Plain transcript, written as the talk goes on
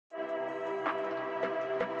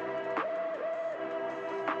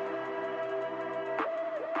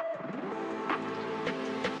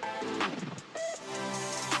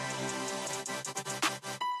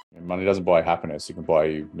money doesn't buy happiness. It can buy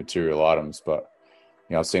you material items, but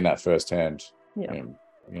I've seen that firsthand. Yeah.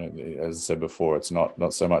 As I said before, it's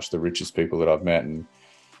not so much the richest people that I've met. And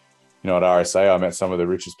at RSA, I met some of the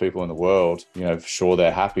richest people in the world. Sure,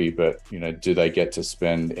 they're happy, but do they get to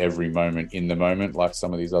spend every moment in the moment like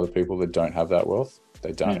some of these other people that don't have that wealth?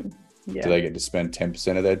 They don't. Yeah. Do they get to spend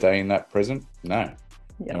 10% of their day in that present? No.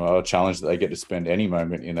 Yeah. I'll challenge that they get to spend any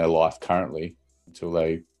moment in their life currently until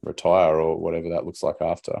they retire or whatever that looks like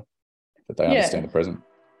after, that they understand the present.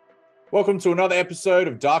 Welcome to another episode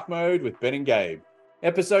of Dark Mode with Ben and Gabe.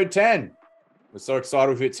 Episode 10. We're so excited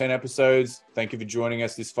we've hit 10 episodes. Thank you for joining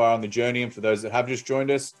us this far on the journey. And for those that have just joined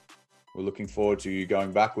us, we're looking forward to you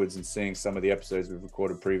going backwards and seeing some of the episodes we've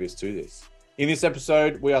recorded previous to this. In this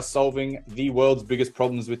episode, we are solving the world's biggest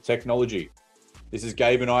problems with technology. This is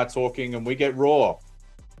Gabe and I talking, and we get raw.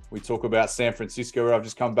 We talk about San Francisco, where I've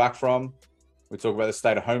just come back from. We talk about the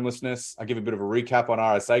state of homelessness. I give a bit of a recap on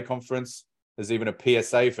RSA conference. There's even a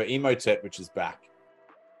PSA for Emotet, which is back.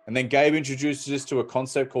 And then Gabe introduces us to a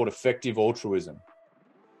concept called effective altruism.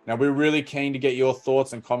 Now, we're really keen to get your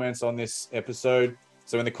thoughts and comments on this episode.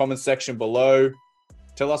 So in the comments section below,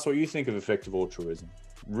 tell us what you think of effective altruism.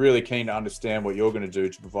 Really keen to understand what you're going to do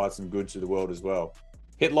to provide some good to the world as well.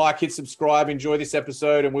 Hit like, hit subscribe, enjoy this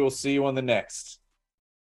episode, and we will see you on the next.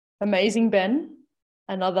 Amazing, Ben.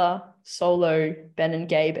 Another solo Ben and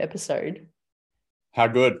Gabe episode. How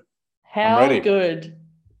good? How good?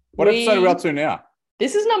 What episode are we up to now?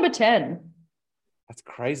 This is number 10. That's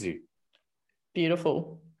crazy.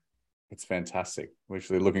 Beautiful. It's fantastic. We're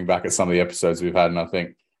actually looking back at some of the episodes we've had, and I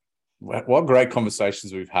think, what great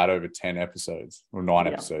conversations we've had over 10 episodes, or 9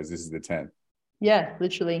 episodes. This is the 10th. Yeah,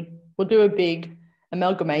 literally. We'll do a big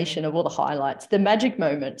amalgamation of all the highlights, the magic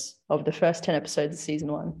moments of the first 10 episodes of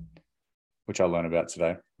season 1. Which I learned about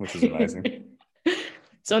today, which is amazing.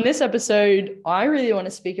 So in this episode, I really want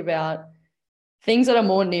to speak about things that are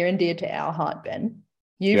more near and dear to our heart, Ben.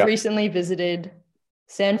 You've recently visited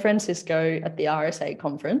San Francisco at the RSA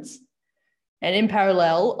conference. And in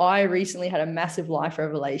parallel, I recently had a massive life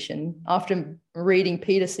revelation after reading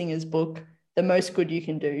Peter Singer's book, The Most Good You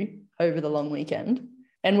Can Do, over the long weekend.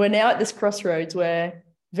 And we're now at this crossroads where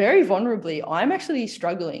very vulnerably, I'm actually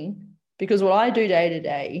struggling because what I do day to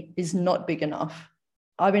day is not big enough.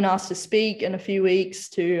 I've been asked to speak in a few weeks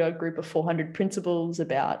to a group of 400 principals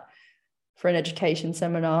for an education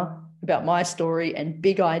seminar about my story and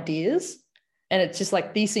big ideas. And it's just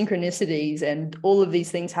like these synchronicities and all of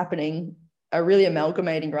these things happening are really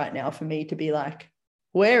amalgamating right now for me to be like,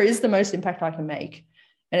 where is the most impact I can make?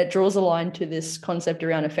 And it draws a line to this concept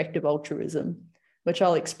around effective altruism, which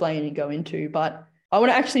I'll explain and go into. But I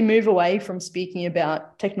want to actually move away from speaking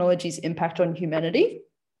about technology's impact on humanity.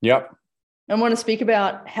 Yep. I want to speak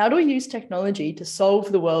about how do we use technology to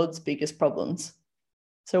solve the world's biggest problems.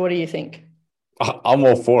 So what do you think? I'm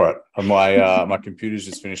all for it. My computer's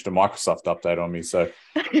just finished a Microsoft update on me, so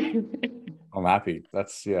I'm happy.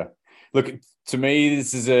 Look, to me,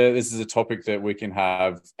 this is a topic that we can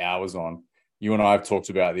have hours on. You and I have talked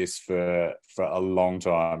about this for a long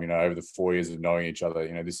time, over the 4 years of knowing each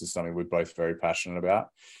other. This is something we're both very passionate about.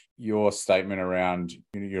 Your statement around,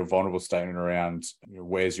 your vulnerable statement around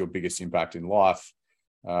where's your biggest impact in life,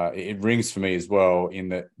 it rings for me as well in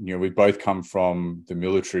that, we both come from the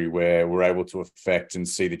military where we're able to affect and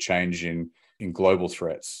see the change in global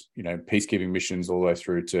threats, peacekeeping missions all the way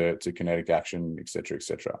through to kinetic action, et cetera, et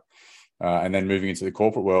cetera. And then moving into the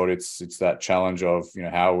corporate world, it's that challenge of,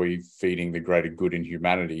 how are we feeding the greater good in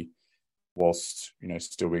humanity whilst,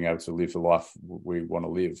 still being able to live the life we want to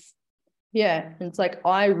live. Yeah. And it's like,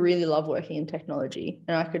 I really love working in technology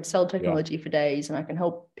and I could sell technology for days and I can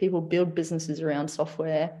help people build businesses around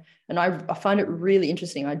software. And I find it really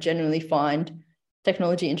interesting. I genuinely find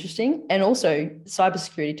technology interesting and also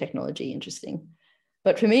cybersecurity technology interesting.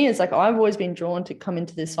 But for me, it's like, I've always been drawn to come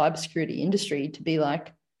into this cybersecurity industry to be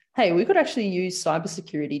like, hey, we could actually use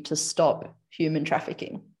cybersecurity to stop human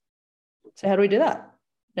trafficking. So how do we do that?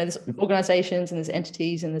 There's organizations and there's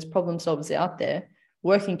entities and there's problem solvers out there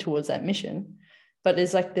working towards that mission. But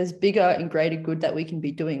there's bigger and greater good that we can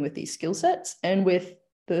be doing with these skill sets and with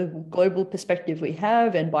the global perspective we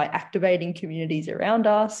have and by activating communities around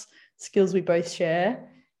us, skills we both share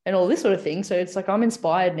and all this sort of thing. So it's like, I'm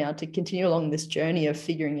inspired now to continue along this journey of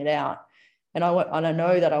figuring it out. And I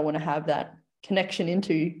know that I want to have that connection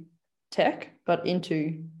into tech, but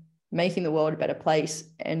into making the world a better place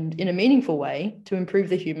and in a meaningful way to improve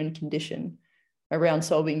the human condition around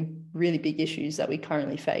solving really big issues that we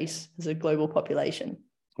currently face as a global population.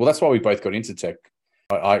 Well, that's why we both got into tech.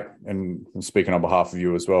 And I'm speaking on behalf of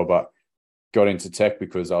you as well, but got into tech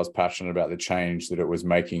because I was passionate about the change that it was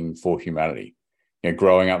making for humanity.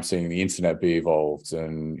 growing up seeing the internet be evolved,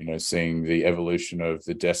 and seeing the evolution of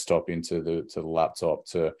the desktop into the laptop,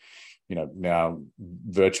 to now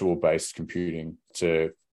virtual based computing,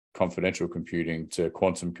 to confidential computing, to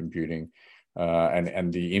quantum computing,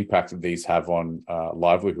 and the impact that these have on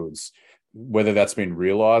livelihoods. Whether that's been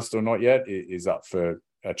realized or not yet is up for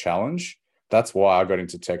a challenge. That's why I got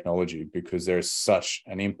into technology, because there is such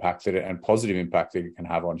an impact and positive impact that it can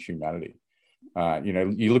have on humanity.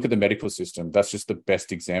 You look at the medical system, that's just the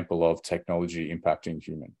best example of technology impacting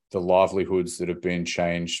human. The livelihoods that have been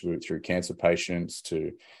changed through cancer patients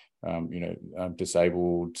to,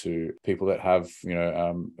 disabled, to people that have,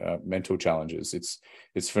 mental challenges.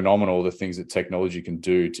 It's phenomenal the things that technology can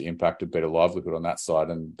do to impact a better livelihood on that side.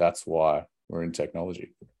 And that's why we're in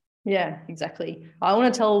technology. Yeah, exactly. I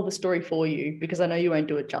want to tell the story for you because I know you won't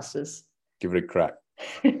do it justice. Give it a crack.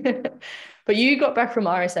 But you got back from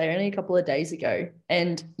RSA only a couple of days ago,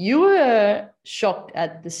 and you were shocked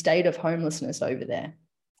at the state of homelessness over there.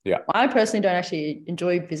 Yeah. I personally don't actually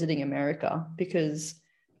enjoy visiting America because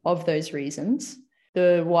of those reasons.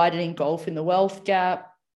 The widening gulf in the wealth gap,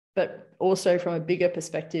 but also from a bigger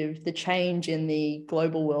perspective, the change in the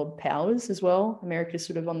global world powers as well. America's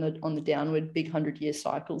sort of on the downward, big 100-year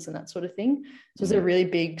cycles and that sort of thing. So there's a really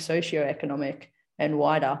big socioeconomic and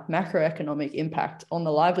wider macroeconomic impact on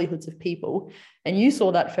the livelihoods of people. And you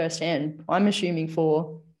saw that firsthand, I'm assuming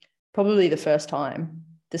for probably the first time,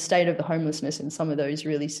 the state of the homelessness in some of those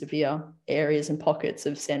really severe areas and pockets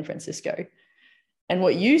of San Francisco. And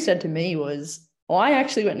what you said to me was, I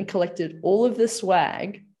actually went and collected all of the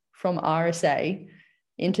swag from RSA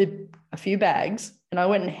into a few bags, and I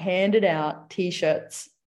went and handed out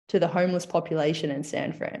T-shirts to the homeless population in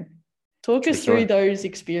San Fran. Talk us through those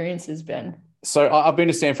experiences, Ben. So I've been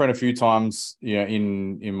to San Fran a few times,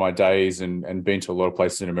 in my days, and been to a lot of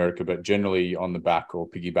places in America, but generally on the back or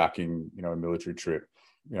piggybacking, a military trip.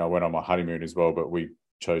 I went on my honeymoon as well, but we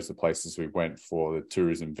chose the places we went for the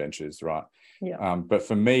tourism ventures, right? Yeah. But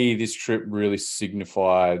for me, this trip really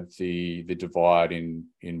signified the divide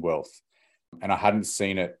in wealth, and I hadn't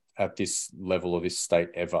seen it at this level or this state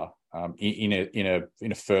ever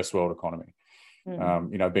in a first world economy.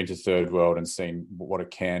 I've been to third world and seen what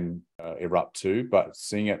it can erupt to, but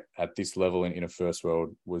seeing it at this level in a first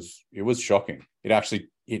world was shocking. It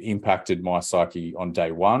impacted my psyche on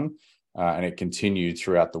day one, and it continued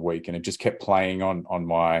throughout the week, and it just kept playing on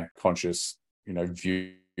my conscious,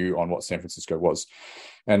 view on what San Francisco was.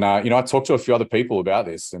 And I talked to a few other people about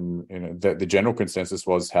this, and the general consensus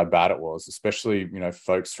was how bad it was, especially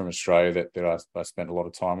folks from Australia that I spent a lot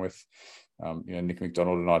of time with. Nick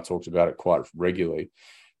McDonald and I talked about it quite regularly,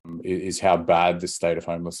 is how bad the state of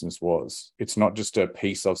homelessness was. It's not just a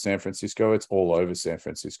piece of San Francisco, it's all over San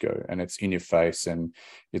Francisco, and it's in your face, and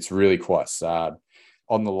it's really quite sad.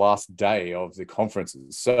 On the last day of the conference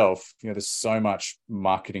itself, there's so much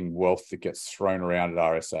marketing wealth that gets thrown around at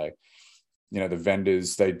RSA. The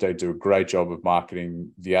vendors, they do a great job of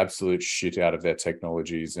marketing the absolute shit out of their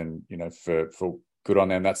technologies, and for good on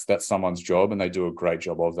them. That's someone's job, and they do a great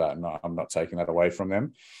job of that, and I'm not taking that away from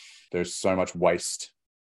them. There's so much waste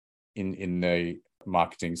in the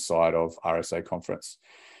marketing side of RSA conference,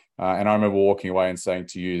 and I remember walking away and saying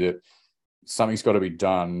to you that something's got to be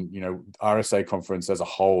done. RSA conference as a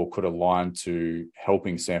whole could align to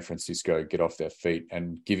helping San Francisco get off their feet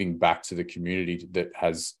and giving back to the community that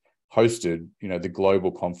has hosted, the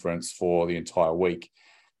global conference for the entire week,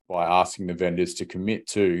 by asking the vendors to commit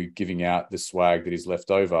to giving out the swag that is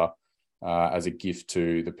left over as a gift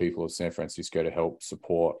to the people of San Francisco to help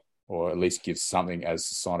support, or at least give something as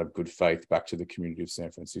a sign of good faith back to the community of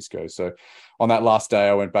San Francisco. So on that last day,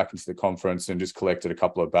 I went back into the conference and just collected a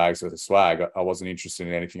couple of bags of the swag. I wasn't interested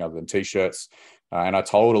in anything other than T-shirts. And I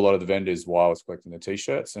told a lot of the vendors why I was collecting the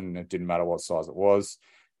T-shirts, and it didn't matter what size it was.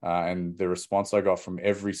 And the response I got from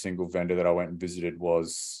every single vendor that I went and visited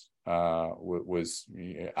was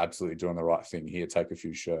absolutely doing the right thing. Here, take a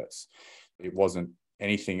few shirts. It wasn't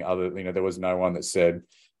anything other, there was no one that said,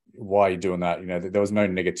 why are you doing that? There was no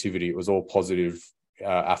negativity. It was all positive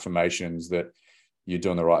affirmations that you're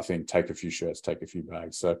doing the right thing. Take a few shirts, take a few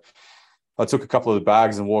bags. So I took a couple of the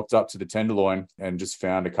bags and walked up to the Tenderloin and just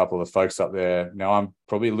found a couple of folks up there. Now, I'm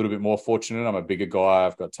probably a little bit more fortunate. I'm a bigger guy.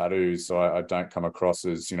 I've got tattoos, so I don't come across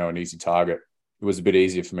as, an easy target. It was a bit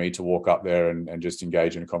easier for me to walk up there and just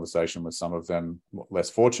engage in a conversation with some of them less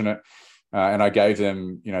fortunate. And I gave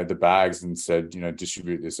them, the bags and said,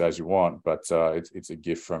 distribute this as you want, but it's a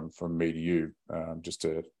gift from me to you, just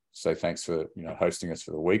to say thanks for, hosting us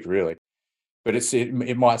for the week, really. But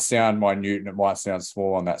it might sound minute and it might sound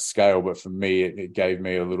small on that scale, but for me, it gave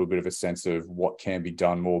me a little bit of a sense of what can be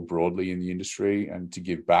done more broadly in the industry and to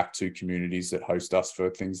give back to communities that host us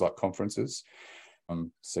for things like conferences.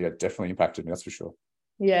 So yeah, it definitely impacted me, that's for sure.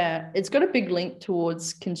 Yeah, it's got a big link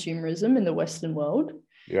towards consumerism in the Western world.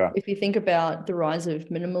 Yeah. If you think about the rise of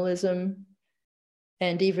minimalism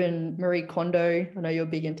and even Marie Kondo, I know you're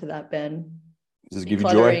big into that, Ben. Does it give you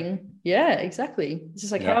joy? Yeah, exactly. It's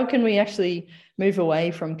just like, how can we actually move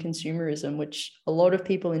away from consumerism, which a lot of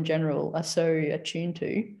people in general are so attuned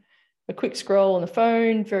to? A quick scroll on the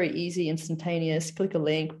phone, very easy, instantaneous, click a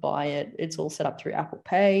link, buy it. It's all set up through Apple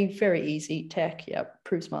Pay, very easy tech. Yeah,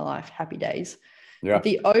 proves my life, happy days. Yeah. But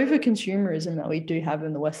the over-consumerism that we do have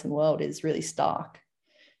in the Western world is really stark.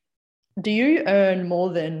 Do you earn more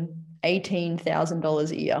than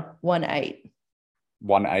 $18,000 a year? 1/8.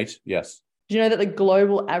 1/8, yes. Do you know that the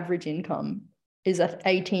global average income is at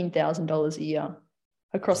 $18,000 a year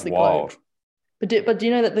across the globe? But do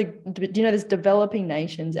you know that there's developing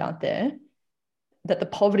nations out there that the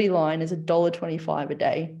poverty line is $1.25 a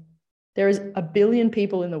day? There is 1 billion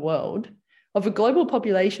people in the world of a global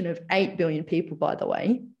population of 8 billion people, by the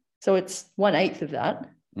way. So it's 1/8 of that,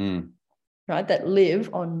 right? That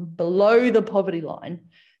live on below the poverty line.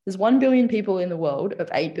 There's 1 billion people in the world of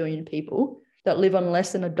 8 billion people that live on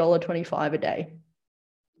less than $1.25 a day.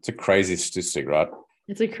 It's a crazy statistic, right?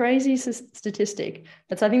 It's a crazy statistic.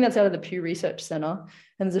 I think that's out of the Pew Research Center,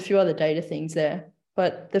 and there's a few other data things there.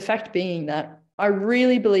 But the fact being that I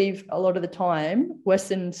really believe a lot of the time,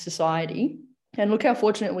 Western society, and look how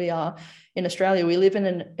fortunate we are in Australia, we live in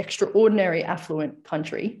an extraordinary affluent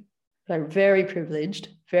country. They're very privileged,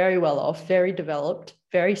 very well off, very developed,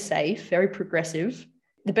 very safe, very progressive,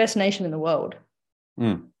 the best nation in the world.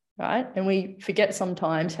 Right? And we forget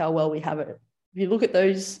sometimes how well we have it. If you look at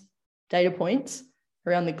those data points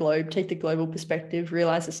around the globe, take the global perspective,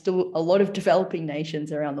 realize there's still a lot of developing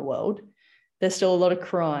nations around the world. There's still a lot of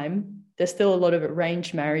crime. There's still a lot of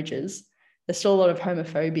arranged marriages. There's still a lot of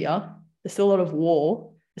homophobia. There's still a lot of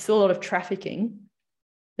war. There's still a lot of trafficking.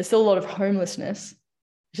 There's still a lot of homelessness.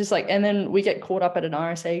 It's just like, and then we get caught up at an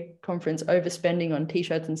RSA conference overspending on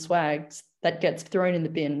t-shirts and swags that gets thrown in the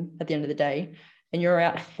bin at the end of the day. And you're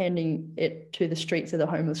out handing it to the streets of the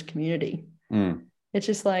homeless community. It's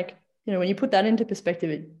just like, when you put that into perspective,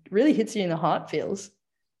 it really hits you in the heart feels.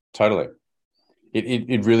 Totally.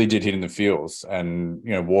 It really did hit in the feels. And,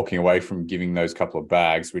 walking away from giving those couple of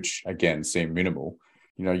bags, which again seem minimal,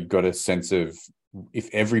 you got a sense of if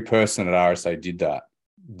every person at RSA did that,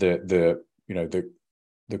 the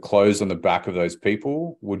clothes on the back of those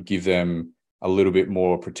people would give them a little bit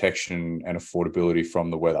more protection and affordability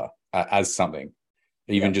from the weather as something.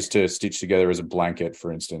 Even just to stitch together as a blanket,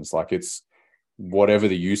 for instance, like it's whatever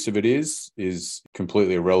the use of it is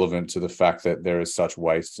completely irrelevant to the fact that there is such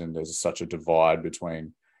waste and there's such a divide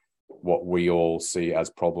between what we all see as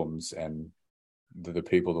problems and the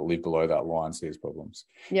people that live below that line see as problems.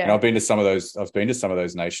 Yeah. And I've been to some of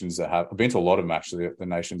those nations I've been to a lot of them actually, the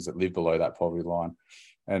nations that live below that poverty line.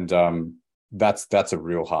 And that's a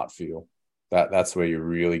real heart feel. That's where you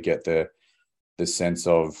really get the sense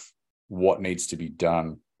of what needs to be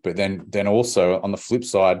done. But then also on the flip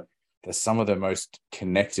side, there's some of the most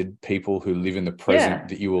connected people who live in the present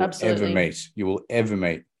that you will ever meet. You will ever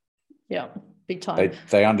meet. Yeah, big time.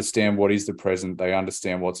 They understand what is the present. They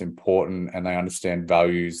understand what's important, and they understand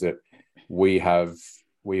values that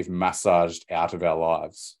we've massaged out of our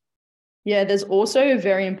lives. Yeah, there's also a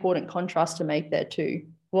very important contrast to make there too.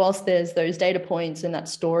 Whilst there's those data points and that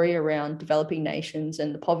story around developing nations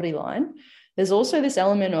and the poverty line, there's also this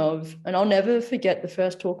element of, and I'll never forget the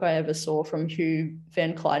first talk I ever saw from Hugh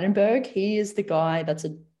Van Clydenberg. He is the guy that's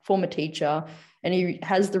a former teacher and he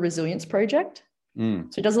has the Resilience Project. So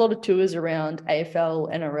he does a lot of tours around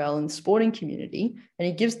AFL, NRL and the sporting community. And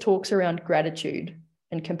he gives talks around gratitude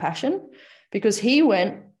and compassion because he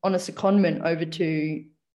went on a secondment over to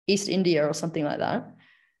East India or something like that.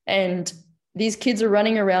 And these kids are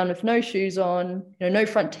running around with no shoes on, no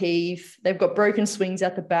front teeth. They've got broken swings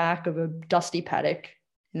at the back of a dusty paddock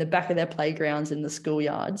in the back of their playgrounds in the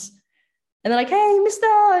schoolyards. And they're like, hey, mister.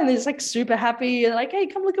 And they're just like super happy. And they're like, hey,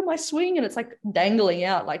 come look at my swing. And it's like dangling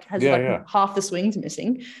out, like has half the swings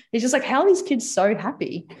missing. It's just like, how are these kids so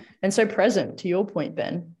happy and so present, to your point,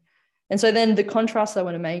 Ben? And so then the contrast I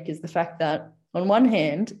want to make is the fact that on one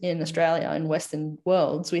hand, in Australia and Western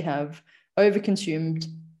worlds, we have overconsumed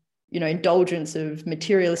indulgence of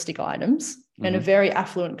materialistic items and a very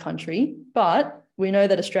affluent country. But we know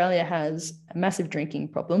that Australia has a massive drinking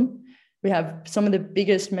problem. We have some of the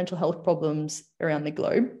biggest mental health problems around the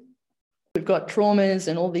globe. We've got traumas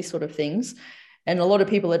and all these sort of things. And a lot of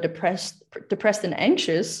people are depressed and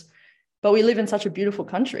anxious, but we live in such a beautiful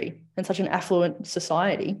country and such an affluent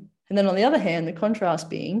society. And then on the other hand, the contrast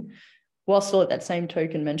being, while still at that same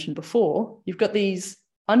token mentioned before, you've got these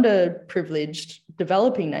underprivileged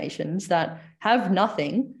developing nations that have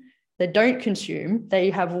nothing, they don't consume, they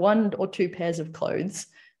have 1 or 2 pairs of clothes.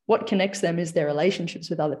 What connects them is their relationships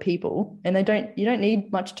with other people, and you don't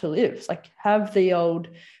need much to live. It's like, have the old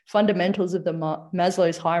fundamentals of the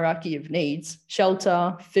Maslow's hierarchy of needs: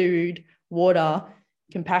 shelter, food, water,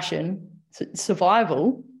 compassion,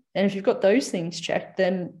 survival. And if you've got those things checked,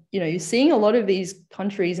 then, you're seeing a lot of these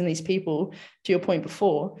countries and these people, to your point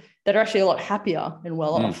before, that are actually a lot happier and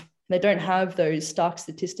well off. They don't have those stark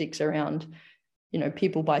statistics around,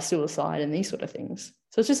 people by suicide and these sort of things.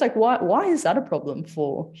 So it's just like, why is that a problem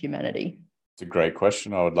for humanity? It's a great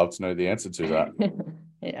question. I would love to know the answer to that.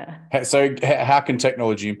 Yeah. So how can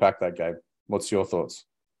technology impact that, Gabe? What's your thoughts?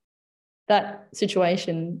 That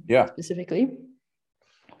situation specifically?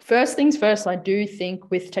 First things first, I do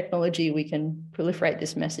think with technology, we can proliferate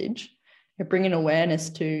this message and bring an awareness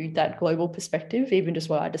to that global perspective, even just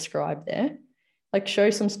what I described there. Like, show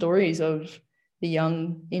some stories of the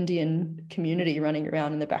young Indian community running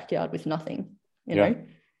around in the backyard with nothing, you know,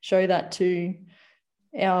 show that to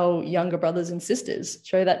our younger brothers and sisters,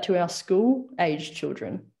 show that to our school-aged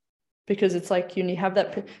children, because it's like, you have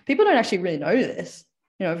that, people don't actually really know this.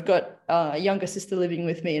 I've got a younger sister living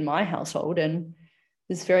with me in my household, and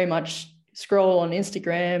there's very much scroll on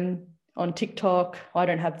Instagram, on TikTok. I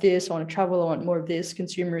don't have this, I want to travel, I want more of this,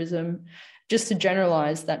 consumerism, just to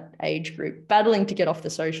generalize that age group, battling to get off the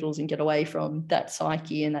socials and get away from that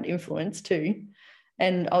psyche and that influence too.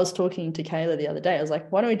 And I was talking to Kayla the other day. I was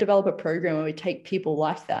like, why don't we develop a program where we take people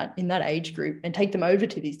like that in that age group and take them over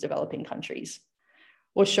to these developing countries,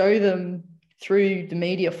 or show them through the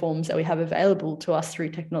media forms that we have available to us through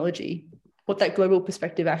technology what that global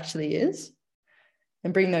perspective actually is,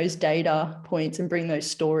 and bring those data points and bring those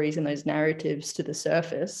stories and those narratives to the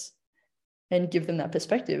surface and give them that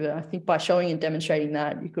perspective. And I think by showing and demonstrating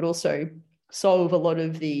that, you could also solve a lot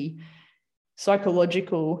of the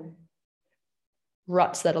psychological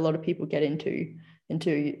ruts that a lot of people get into,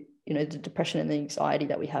 the depression and the anxiety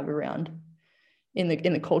that we have around in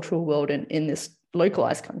the cultural world and in this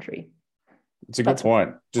localized country. It's a good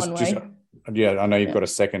point. I know you've got a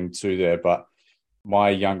second too there, but my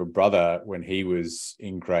younger brother, when he was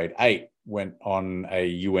in grade 8, went on a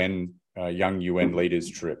young UN leaders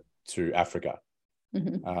trip to Africa,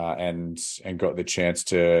 and got the chance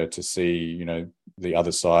to see, the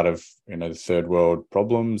other side of, the third world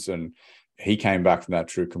problems. And he came back from that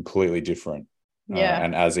trip completely different.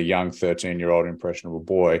 And as a young 13-year-old impressionable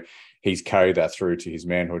boy, he's carried that through to his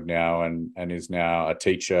manhood now, and is now a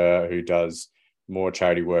teacher who does more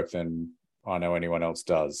charity work than I know anyone else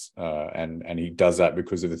does. And he does that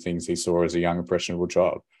because of the things he saw as a young impressionable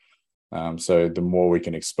child. So the more we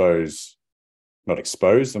can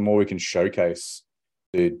the more we can showcase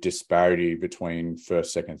the disparity between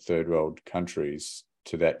first, second, third world countries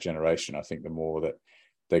to that generation, I think the more that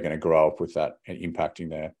they're going to grow up with that and impacting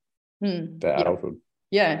their adulthood.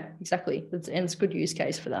 Yeah, exactly. And it's a good use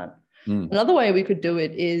case for that. Another way we could do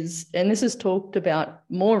it is, and this is talked about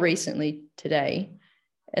more recently today,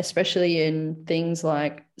 especially in things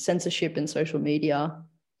like censorship and social media,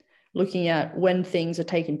 looking at when things are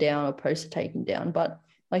taken down or posts are taken down. But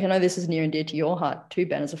like, I know this is near and dear to your heart too,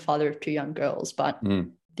 Ben, as a father of 2 young girls, but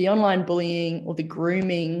the online bullying or the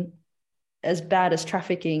grooming, as bad as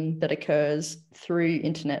trafficking that occurs through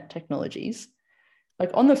internet technologies,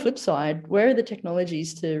 like, on the flip side, where are the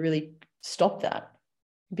technologies to really stop that?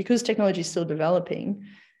 Because technology is still developing,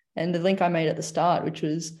 and the link I made at the start, which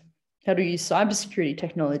was how to use cybersecurity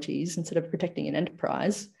technologies instead of protecting an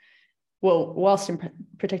enterprise. Well, whilst in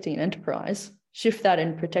protecting an enterprise, shift that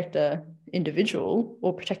and protect an individual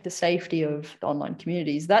or protect the safety of the online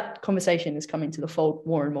communities. That conversation is coming to the fold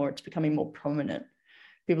more and more. It's becoming more prominent.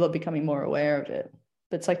 People are becoming more aware of it.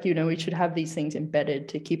 But it's like, we should have these things embedded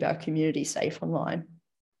to keep our community safe online.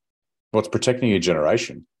 Well, it's protecting your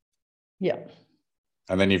generation. Yeah.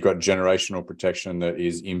 And then you've got generational protection that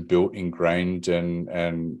is inbuilt, ingrained,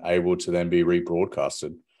 and able to then be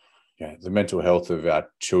rebroadcasted. Yeah, the mental health of our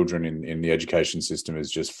children in the education system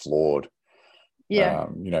is just flawed. Yeah.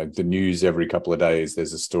 The news every couple of days,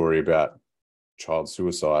 there's a story about child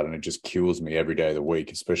suicide, and it just kills me every day of the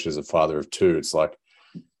week, especially as a father of 2. It's like,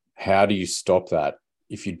 how do you stop that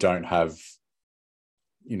if you don't have,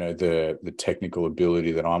 the technical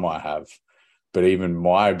ability that I might have? But even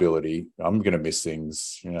my ability, I'm going to miss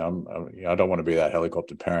things. I don't want to be that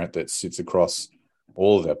helicopter parent that sits across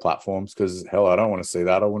all of their platforms, because hell, I don't want to see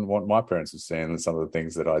that. I wouldn't want my parents to see some of the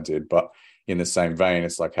things that I did. But in the same vein,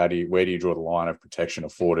 it's like, where do you draw the line of protection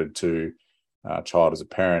afforded to a child as a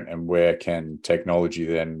parent, and where can technology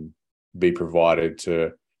then be provided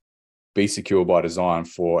to be secure by design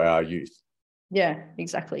for our youth? Yeah,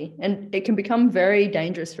 exactly. And it can become very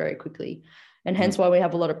dangerous very quickly. And hence why we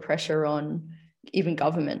have a lot of pressure on even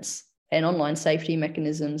governments and online safety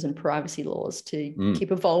mechanisms and privacy laws to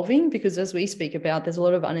keep evolving, because as we speak about, there's a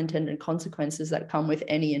lot of unintended consequences that come with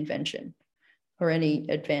any invention or any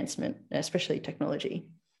advancement, especially technology.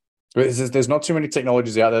 But there's not too many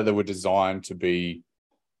technologies out there that were designed to be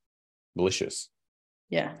malicious.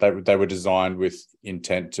 Yeah. They were designed with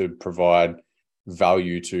intent to provide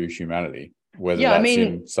value to humanity, whether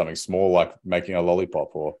in something small like making a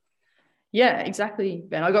lollipop or... Yeah, exactly,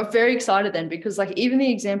 Ben. I got very excited then because like even the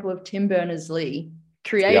example of Tim Berners-Lee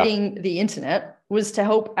creating the internet was to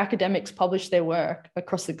help academics publish their work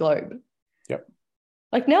across the globe. Yep.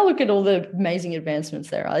 Like now look at all the amazing advancements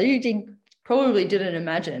there are. You probably didn't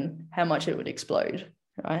imagine how much it would explode,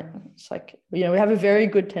 right? It's like, we have a very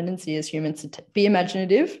good tendency as humans to be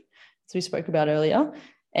imaginative, as we spoke about earlier,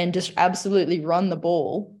 and just absolutely run the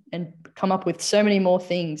ball and come up with so many more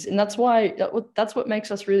things. And that's what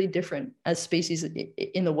makes us really different as species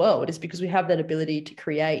in the world, is because we have that ability to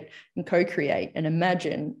create and co-create and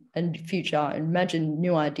imagine a future and imagine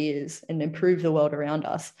new ideas and improve the world around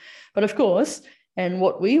us. But of course, and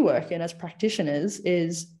what we work in as practitioners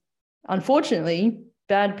is, unfortunately,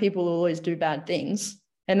 bad people will always do bad things.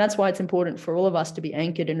 And that's why it's important for all of us to be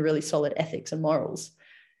anchored in really solid ethics and morals.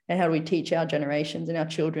 And how do we teach our generations and our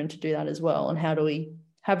children to do that as well? And how do we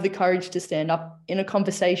have the courage to stand up in a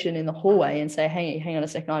conversation in the hallway and say, hey, hang on a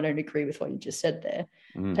second, I don't agree with what you just said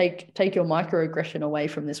there. Take your microaggression away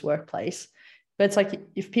from this workplace. But it's like,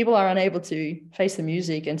 if people are unable to face the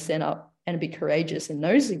music and stand up and be courageous in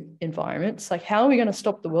those environments, like how are we going to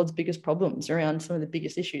stop the world's biggest problems around some of the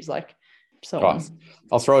biggest issues? Like, so on.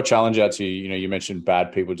 I'll throw a challenge out to you. You mentioned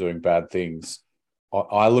bad people doing bad things.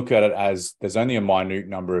 I look at it as there's only a minute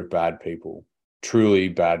number of bad people, truly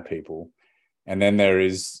bad people. And then there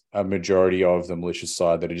is a majority of the malicious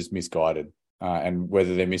side that are just misguided. And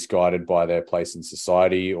whether they're misguided by their place in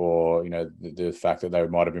society or, the fact that they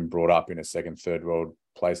might have been brought up in a second, third world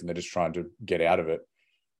place and they're just trying to get out of it,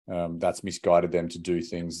 that's misguided them to do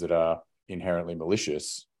things that are inherently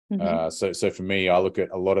malicious. So for me, I look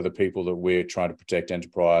at a lot of the people that we're trying to protect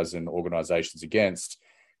enterprise and organizations against.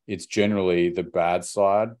 It's generally the bad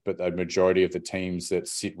side, but the majority of the teams that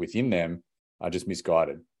sit within them are just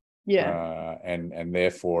misguided. Yeah. And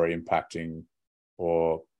therefore impacting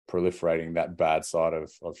or proliferating that bad side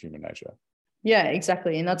of human nature. Yeah,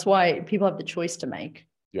 exactly. And that's why people have the choice to make.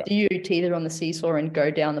 Yeah. Do you teeter on the seesaw and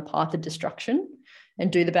go down the path of destruction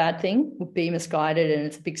and do the bad thing, be misguided, and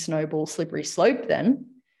it's a big snowball, slippery slope then?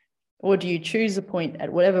 Or do you choose a point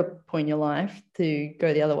at whatever point in your life to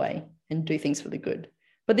go the other way and do things for the good?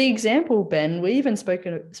 But the example, Ben, we even spoke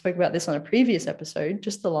about this on a previous episode,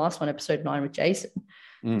 just the last one, episode 9 with Jason.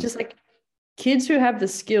 Just like kids who have the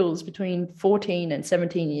skills between 14 and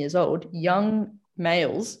 17 years old, young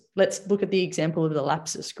males, let's look at the example of the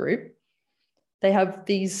Lapsus group. They have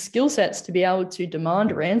these skill sets to be able to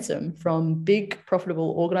demand ransom from big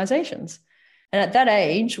profitable organizations. And at that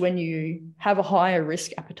age, when you have a higher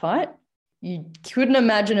risk appetite, you couldn't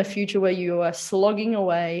imagine a future where you are slogging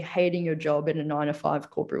away, hating your job in a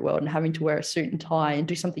 9-to-5 corporate world and having to wear a suit and tie and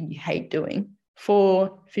do something you hate doing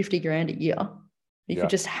for 50 grand a year. You could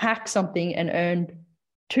just hack something and earn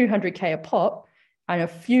 200K a pop and a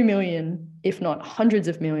few million, if not hundreds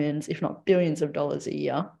of millions, if not billions of dollars a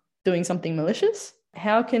year doing something malicious.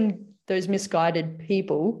 How can those misguided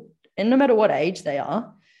people, and no matter what age they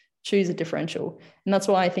are, choose a differential? And that's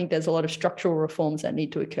why I think there's a lot of structural reforms that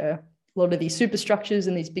need to occur. A lot of these superstructures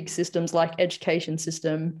and these big systems like education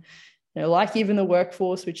system, like even the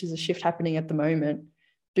workforce, which is a shift happening at the moment,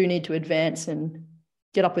 do need to advance and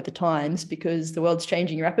get up with the times, because the world's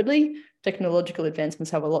changing rapidly. Technological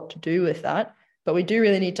advancements have a lot to do with that, but we do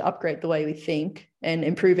really need to upgrade the way we think and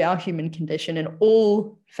improve our human condition in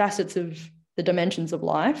all facets of the dimensions of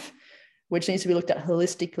life, which needs to be looked at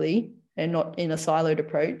holistically and not in a siloed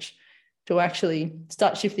approach, to actually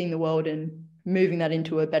start shifting the world and moving that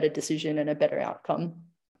into a better decision and a better outcome.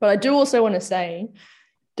 But I do also want to say,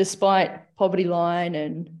 despite poverty line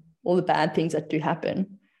and all the bad things that do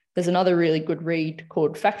happen, there's another really good read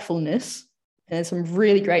called Factfulness. And there's some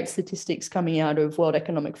really great statistics coming out of World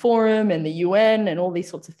Economic Forum and the UN and all these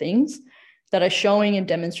sorts of things that are showing and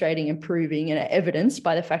demonstrating improving and are evidenced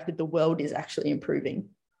by the fact that the world is actually improving.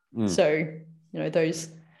 So, those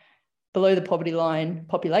below the poverty line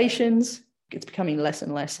populations, it's becoming less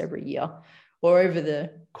and less every year. or over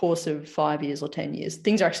the course of 5 years or 10 years,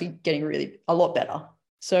 things are actually getting really a lot better.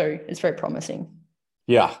 So it's very promising.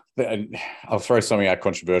 Yeah, and I'll throw something out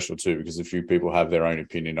controversial too, because a few people have their own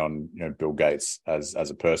opinion on Bill Gates as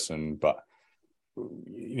a person, but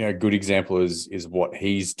a good example is what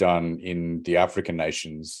he's done in the African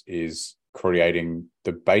nations is creating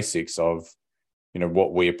the basics of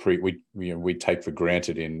what we take for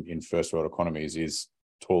granted in first world economies is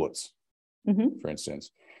toilets, for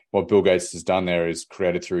instance. What Bill Gates has done there is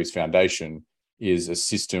created through his foundation is a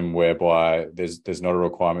system whereby there's not a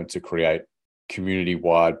requirement to create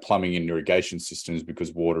community-wide plumbing and irrigation systems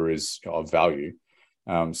because water is of value.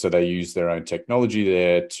 So they use their own technology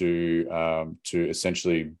there to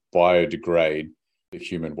essentially biodegrade the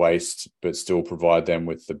human waste, but still provide them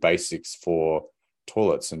with the basics for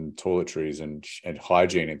toilets and toiletries and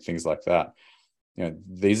hygiene and things like that.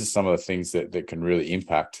 These are some of the things that can really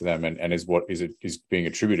impact them, and is what is being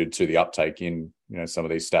attributed to the uptake in some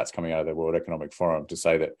of these stats coming out of the World Economic Forum to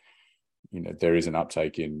say that there is an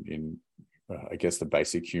uptake in I guess the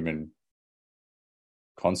basic human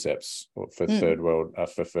concepts for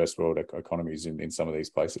first world economies in some of these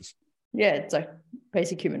places. Yeah, it's like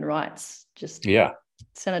basic human rights, just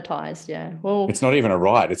sanitized. Yeah, well, it's not even a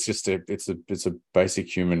right. It's just it's a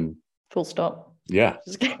basic human. Full stop. Yeah.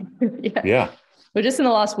 Yeah. Well, just in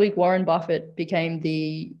the last week, Warren Buffett became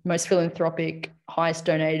the most philanthropic, highest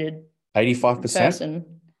donated 85% person.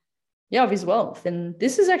 Yeah, of his wealth. And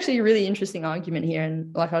this is actually a really interesting argument here.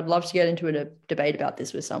 And I'd love to get into a debate about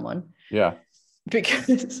this with someone. Yeah.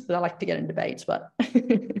 Because I like to get in debates, but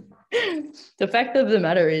the fact of the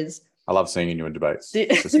matter is, I love seeing you in debates.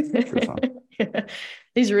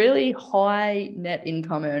 These really high net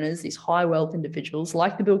income earners, these high wealth individuals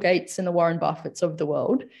like the Bill Gates and the Warren Buffetts of the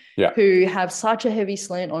world, who have such a heavy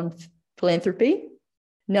slant on philanthropy.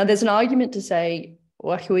 Now, there's an argument to say,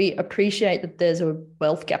 we appreciate that there's a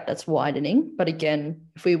wealth gap that's widening. But again,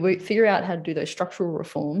 if we figure out how to do those structural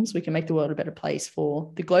reforms, we can make the world a better place for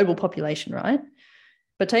the global population, right?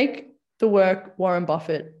 But take the work Warren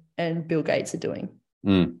Buffett and Bill Gates are doing.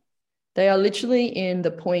 They are literally in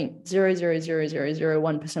the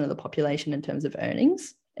 0.000001% of the population in terms of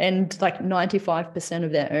earnings. And like 95%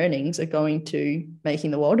 of their earnings are going to making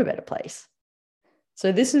the world a better place.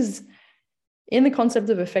 So this is in the concept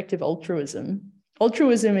of effective altruism.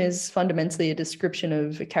 Altruism is fundamentally a description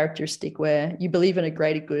of a characteristic where you believe in a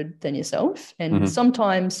greater good than yourself, and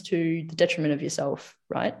sometimes to the detriment of yourself,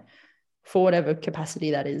 right? For whatever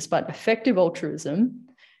capacity that is. But effective altruism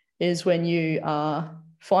is when you are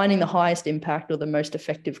finding the highest impact or the most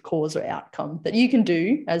effective cause or outcome that you can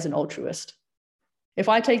do as an altruist. If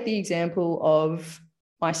I take the example of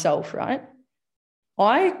myself, right?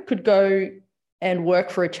 I could go and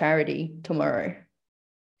work for a charity tomorrow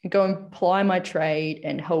and go and ply my trade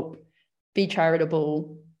and help be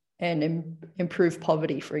charitable and improve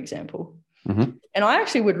poverty, for example. And I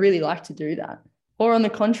actually would really like to do that. Or on the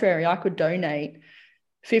contrary, I could donate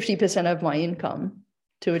 50% of my income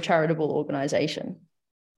to a charitable organization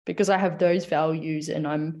because I have those values and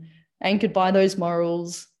I'm anchored by those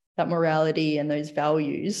morals, that morality and those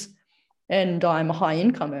values, and I'm a high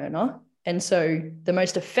income earner. And so the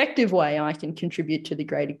most effective way I can contribute to the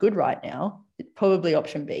greater good right now is probably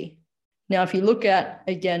option B. Now, if you look at,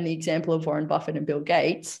 again, the example of Warren Buffett and Bill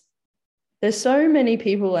Gates, there's so many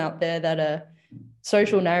people out there that are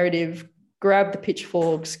social narrative, grab the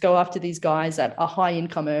pitchforks, go after these guys that are high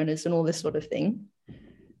income earners and all this sort of thing,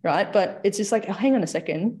 right? But it's just like, oh, hang on a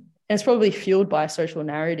second. And it's probably fueled by social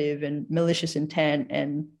narrative and malicious intent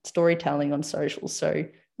and storytelling on social. So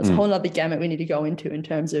that's a whole other gamut we need to go into in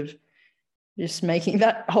terms of just making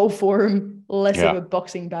that whole forum less of a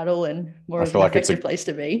boxing battle and more of an effective place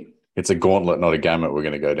to be. It's a gauntlet, not a gamut. We're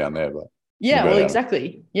going to go down there, but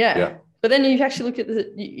exactly. Yeah. But then you actually look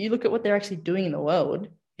at you look at what they're actually doing in the world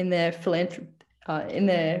in their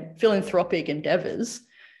philanthropic endeavors,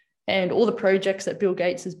 and all the projects that Bill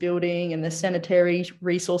Gates is building and the sanitary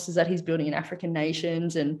resources that he's building in African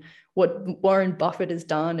nations and what Warren Buffett has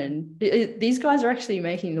done. And these guys are actually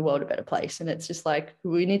making the world a better place. And it's just like,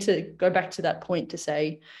 we need to go back to that point to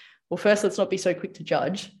say, well, first, let's not be so quick to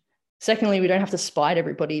judge. Secondly, we don't have to spite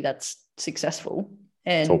everybody that's successful.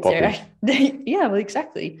 And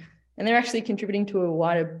exactly. And they're actually contributing to a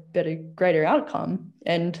wider, better, greater outcome.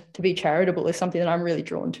 And to be charitable is something that I'm really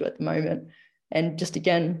drawn to at the moment. And just,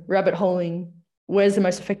 again, rabbit holing, where's the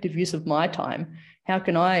most effective use of my time? How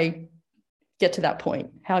can I get to that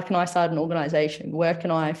point? How can I start an organization? Where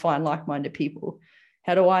can I find like-minded people?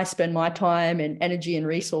 How do I spend my time and energy and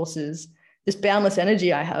resources, this boundless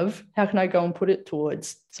energy I have, how can I go and put it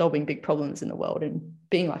towards solving big problems in the world and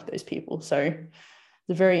being like those people? So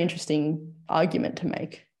a very interesting argument to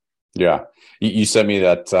make. Yeah, you sent me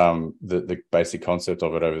that the basic concept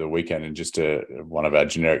of it over the weekend in just one of our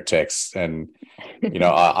generic texts, and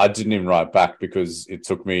I didn't even write back because it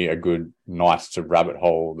took me a good night to rabbit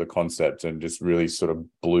hole the concept and just really sort of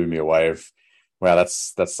blew me away. Of wow,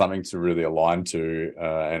 that's something to really align to,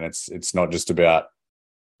 and it's not just about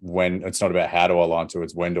it's not about how do I align to it,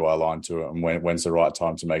 it's when do I align to it, and when's the right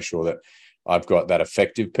time to make sure that I've got that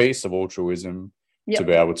effective piece of altruism to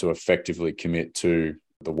be able to effectively commit to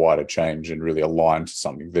the wider change and really align to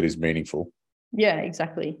something that is meaningful. Yeah,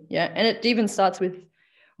 exactly. Yeah. And it even starts with,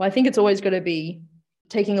 well, I think it's always got to be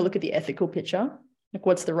taking a look at the ethical picture, like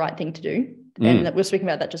what's the right thing to do. And we were speaking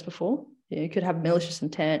about that just before. You could have malicious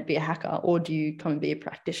intent, be a hacker, or do you come and be a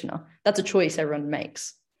practitioner? That's a choice everyone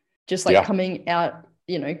makes. Just like coming out,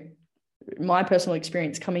 my personal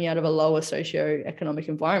experience coming out of a lower socioeconomic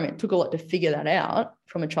environment took a lot to figure that out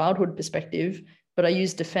from a childhood perspective. But I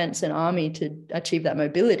used defense and army to achieve that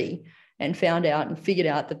mobility and found out and figured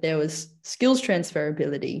out that there was skills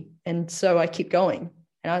transferability. And so I keep going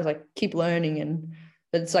and I was like, keep learning.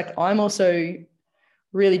 But it's like, I'm also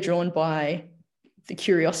really drawn by the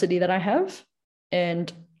curiosity that I have.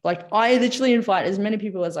 And like, I literally invite as many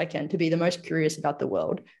people as I can to be the most curious about the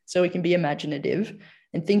world so we can be imaginative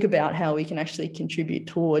and think about how we can actually contribute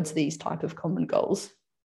towards these type of common goals.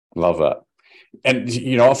 Love that. And,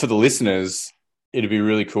 for the listeners, it'd be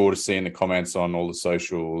really cool to see in the comments on all the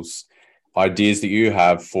socials ideas that you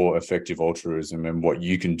have for effective altruism and what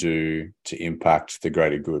you can do to impact the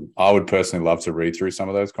greater good. I would personally love to read through some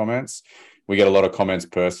of those comments. We get a lot of comments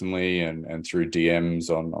personally and through DMs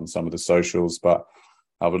on some of the socials, but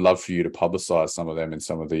I would love for you to publicize some of them in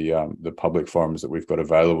some of the public forums that we've got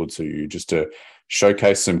available to you, just to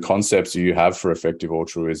showcase some concepts you have for effective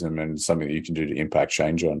altruism and something that you can do to impact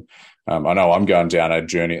change on. I know I'm going down a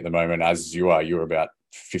journey at the moment, as you are. You're about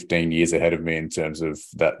 15 years ahead of me in terms of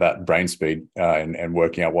that brain speed and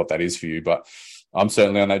working out what that is for you. But I'm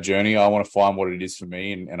certainly on that journey. I want to find what it is for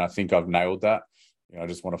me, and I think I've nailed that. I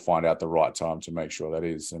just want to find out the right time to make sure that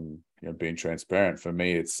is, and being transparent. For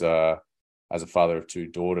me, it's as a father of two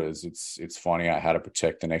daughters, it's finding out how to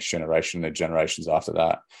protect the next generation and the generations after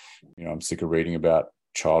that. I'm sick of reading about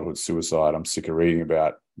childhood suicide. I'm sick of reading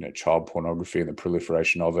about child pornography and the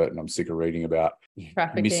proliferation of it, and I'm sick of reading about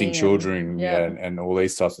missing children and all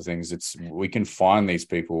these types of things. We can find these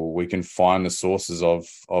people. We can find the sources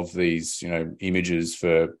of these images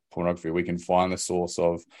for pornography. We can find the source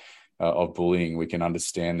of bullying. We can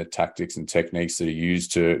understand the tactics and techniques that are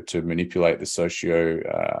used to manipulate the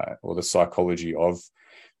socio or the psychology of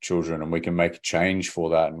children, and we can make a change for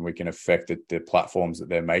that, and we can affect the platforms that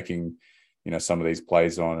they're making some of these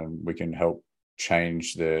plays on, and we can help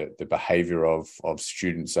change the behavior of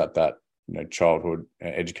students at that childhood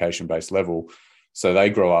education based level, so they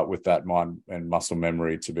grow up with that mind and muscle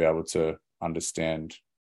memory to be able to understand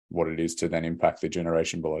what it is to then impact the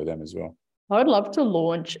generation below them as well. I would love to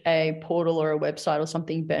launch a portal or a website or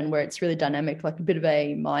something, Ben, where it's really dynamic, like a bit of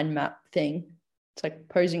a mind map thing. It's like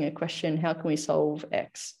posing a question, how can we solve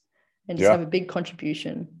X? And just have a big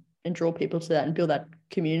contribution and draw people to that and build that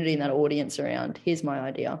community and that audience around, here's my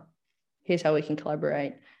idea. Here's how we can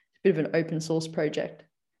collaborate. It's a bit of an open source project.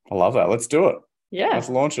 I love that. Let's do it. Yeah. Let's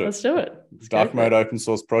launch it. Let's do it. Dark Mode open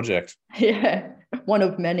source project. Yeah. One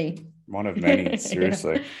of many. One of many,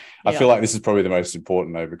 seriously. I feel like this is probably the most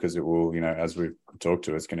important though, because it will, as we've talked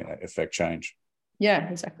to, it's going to affect change. Yeah,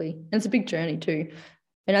 exactly. And it's a big journey too.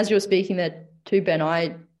 And as you were speaking there too, Ben,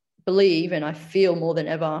 I believe and I feel more than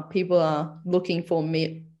ever, people are looking for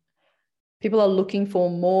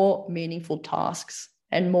more meaningful tasks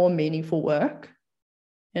and more meaningful work.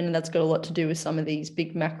 And that's got a lot to do with some of these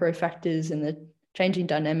big macro factors and the changing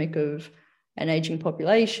dynamic of an aging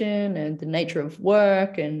population and the nature of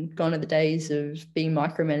work, and gone are the days of being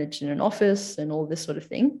micromanaged in an office and all this sort of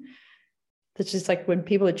thing. That's just like when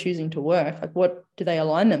people are choosing to work, like what do they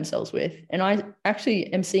align themselves with? And I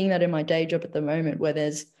actually am seeing that in my day job at the moment, where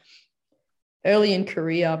there's early in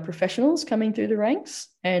career professionals coming through the ranks,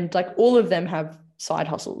 and like all of them have side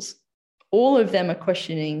hustles. All of them are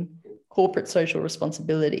questioning corporate social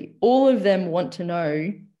responsibility. All of them want to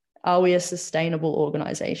know, are we a sustainable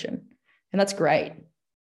organization? And that's great.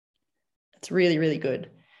 That's really, really good,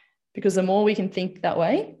 because the more we can think that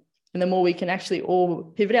way and the more we can actually all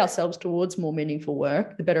pivot ourselves towards more meaningful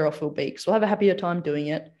work, the better off we'll be, because we'll have a happier time doing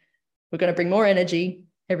it. We're going to bring more energy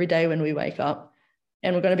every day when we wake up,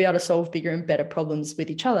 and we're going to be able to solve bigger and better problems with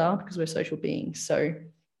each other because we're social beings. So,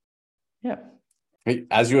 yeah.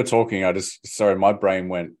 As you were talking, my brain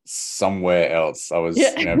went somewhere else. I was,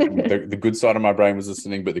 the good side of my brain was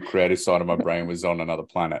listening, but the creative side of my brain was on another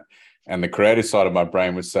planet. And the creative side of my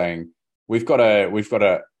brain was saying, we've got a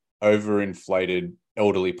overinflated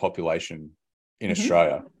elderly population in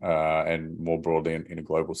Australia, and more broadly in a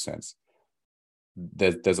global sense.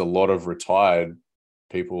 There's a lot of retired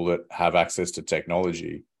people that have access to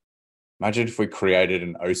technology. Imagine if we created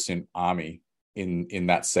an OSINT army in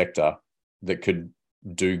that sector that could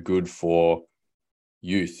do good for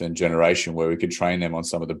youth and generation, where we could train them on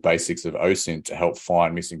some of the basics of OSINT to help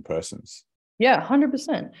find missing persons. Yeah,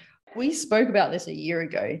 100%. We spoke about this a year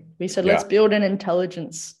ago. We said, let's build an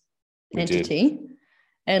intelligence entity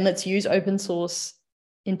and let's use open source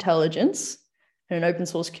intelligence and an open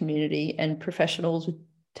source community and professionals with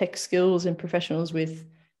tech skills and professionals with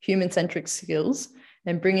human-centric skills,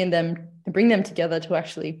 and bring them together to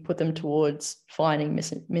actually put them towards finding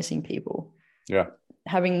missing people. Yeah.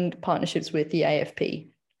 Having partnerships with the AFP,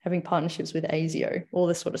 having partnerships with ASIO, all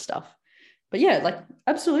this sort of stuff. But yeah, like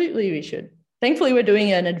absolutely we should. Thankfully, we're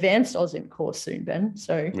doing an advanced OSINT course soon, Ben.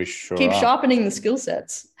 So we sure keep are. Sharpening the skill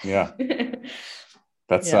sets. Yeah.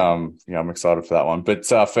 That's I'm excited for that one. But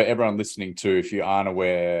for everyone listening too, if you aren't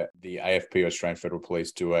aware, the AFP, Australian Federal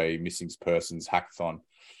Police, do a missing persons hackathon.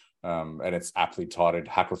 And it's aptly titled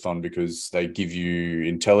Hackathon because they give you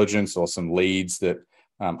intelligence or some leads that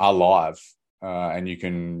are live, and you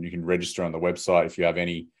can register on the website if you have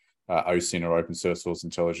any OSINT or open source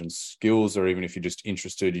intelligence skills, or even if you're just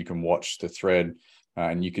interested, you can watch the thread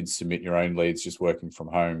and you could submit your own leads just working from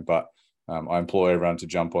home. But I implore everyone to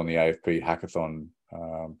jump on the AFP Hackathon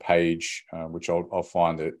page, which I'll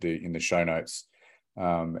find in the show notes.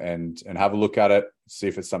 And have a look at it, see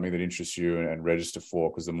if it's something that interests you, and register for,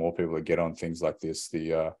 because the more people that get on things like this,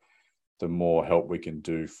 the more help we can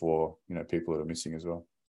do for people that are missing as well.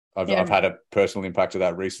 I've had a personal impact of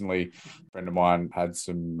that recently. A friend of mine had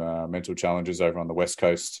some mental challenges over on the West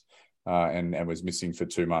Coast, and was missing for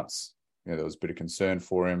 2 months. There was a bit of concern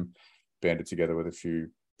for him. Banded together with a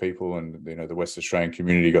few people, and the West Australian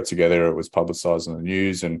community got together. It was publicised on the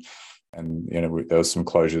news, and there was some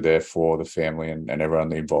closure there for the family and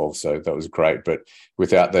everyone involved. So that was great. But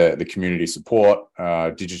without the community support,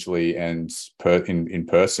 digitally and in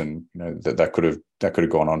person, that could have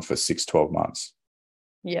gone on for 6-12 months.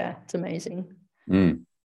 Yeah, it's amazing. No,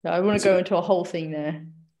 I want to go into a whole thing there.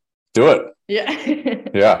 Do it. Yeah.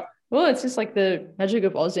 Yeah. Well, it's just like the magic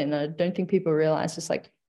of OSINT. I don't think people realize just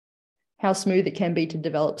like how smooth it can be to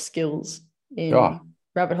develop skills in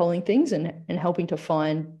rabbit holing things and helping to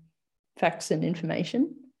find facts and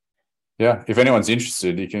information. Yeah. If anyone's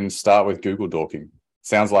interested, you can start with Google dorking.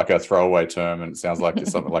 Sounds like a throwaway term, and it sounds like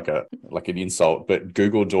it's something like an insult, but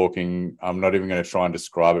Google dorking, I'm not even going to try and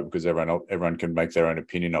describe it because everyone can make their own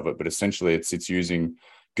opinion of it. But essentially it's using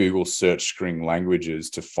Google search string languages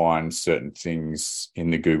to find certain things in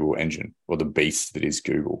the Google engine, or the beast that is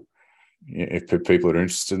Google. If people are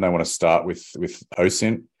interested and they want to start with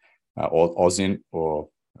OSINT or OSINT, or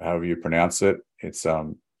however you pronounce it, it's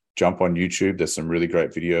jump on YouTube. There's some really great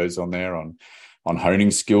videos on there on honing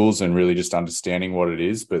skills and really just understanding what it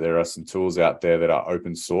is. But there are some tools out there that are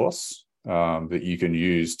open source that you can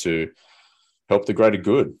use to help the greater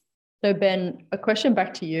good. So Ben, a question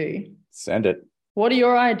back to you. Send it. What are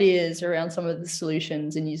your ideas around some of the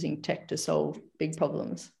solutions in using tech to solve big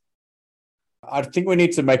problems? I think we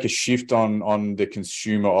need to make a shift on the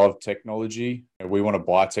consumer of technology. We want to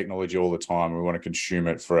buy technology all the time. We want to consume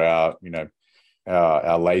it for our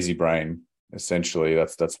lazy brain. Essentially,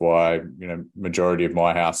 that's why majority of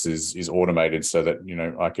my house is automated, so that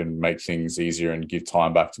I can make things easier and give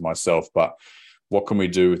time back to myself. But what can we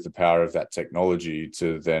do with the power of that technology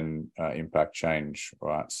to then impact change,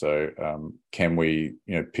 right? So can we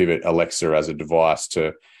pivot Alexa as a device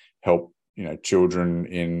to help children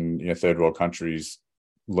in third world countries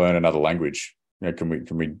learn another language? Can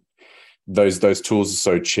we those tools are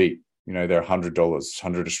so cheap. They're $100,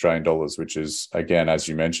 100 Australian dollars, which is, again, as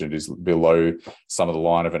you mentioned, is below some of the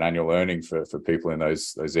line of an annual earning for people in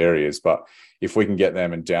those areas. But if we can get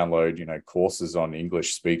them and download, courses on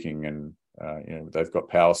English speaking, and, they've got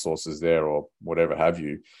power sources there or whatever have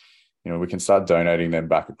you, we can start donating them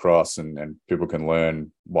back across, and people can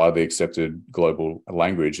learn widely accepted global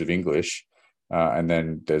language of English. And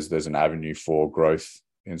then there's an avenue for growth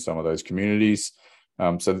in some of those communities.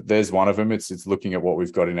 So there's one of them. It's looking at what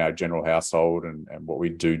we've got in our general household and what we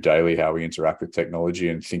do daily, how we interact with technology,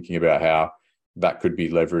 and thinking about how that could be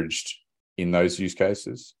leveraged in those use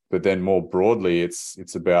cases. But then more broadly,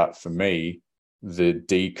 it's about, for me, the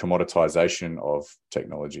decommoditization of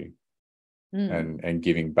technology and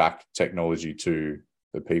giving back technology to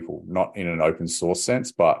the people, not in an open source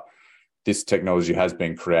sense, but this technology has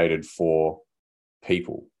been created for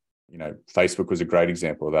people. Facebook was a great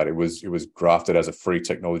example of that. It was grafted as a free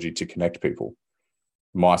technology to connect people.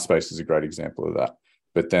 MySpace is a great example of that.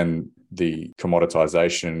 But then the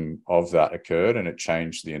commoditization of that occurred, and it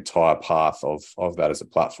changed the entire path of that as a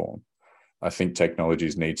platform. I think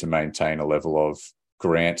technologies need to maintain a level of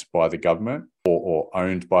grant by the government or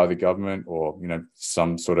owned by the government, or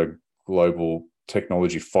some sort of global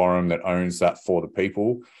technology forum that owns that for the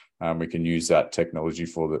people. We can use that technology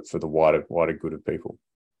for the wider good of people.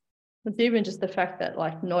 It's even just the fact that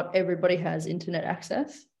not everybody has internet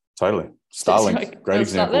access. Totally. Starlink, great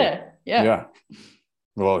example. There. Yeah.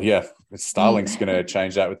 Well, yeah, Starlink's going to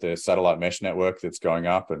change that with the satellite mesh network that's going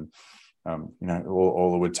up, and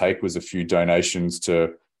all it would take was a few donations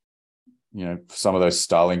to some of those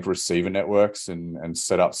Starlink receiver networks and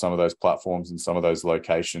set up some of those platforms in some of those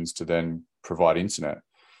locations to then provide internet.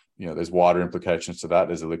 There's wider implications to that.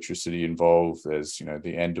 There's electricity involved. There's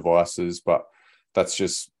the end devices, but that's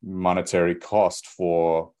just monetary cost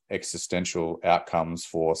for existential outcomes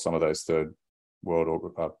for some of those third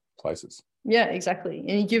world places. Yeah, exactly.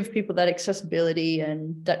 And you give people that accessibility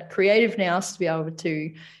and that creative nous to be able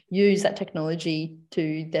to use that technology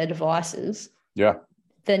to their devices. Yeah.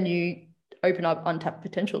 Then you open up untapped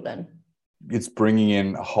potential then. It's bringing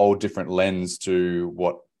in a whole different lens to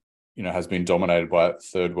what, has been dominated by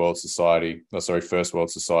first world society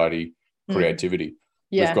creativity.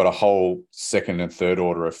 Yeah. We've got a whole second and third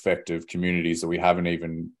order effect of communities that we haven't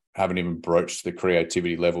even broached the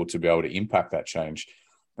creativity level to be able to impact that change.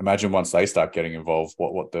 Imagine once they start getting involved,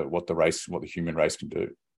 what the human race can do.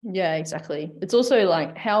 Yeah, exactly. It's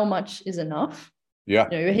also how much is enough? Yeah.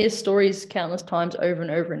 You hear stories countless times over and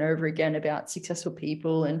over and over again about successful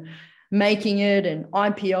people and making it and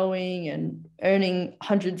IPOing and earning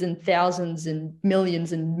hundreds and thousands and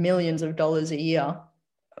millions of dollars a year.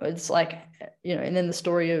 It's and then the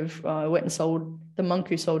story of went and sold the monk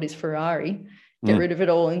who sold his Ferrari, get rid of it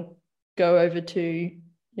all and go over to,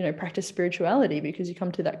 practice spirituality, because you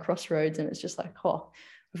come to that crossroads and it's just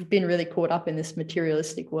I've been really caught up in this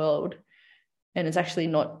materialistic world and it's actually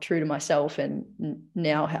not true to myself. And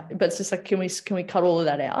now, but it's just can we cut all of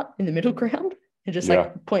that out in the middle ground and just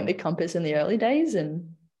point the compass in the early days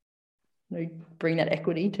and bring that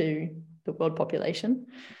equity to the world population?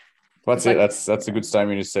 Well, that's it. That's a good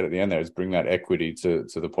statement you said at the end there, is bring that equity to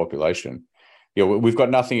the population. Yeah, we've got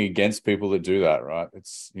nothing against people that do that, right?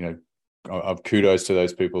 It's, kudos to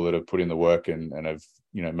those people that have put in the work and have,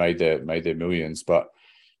 made their millions. But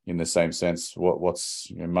in the same sense,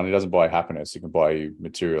 what's money doesn't buy happiness. It can buy you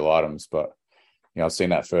material items, but I've seen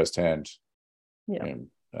that firsthand. Yeah. And,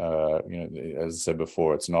 as I said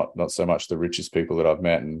before, it's not so much the richest people that I've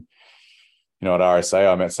met. And at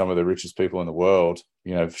RSA, I met some of the richest people in the world.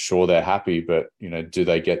 Sure, they're happy, but, do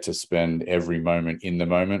they get to spend every moment in the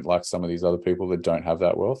moment like some of these other people that don't have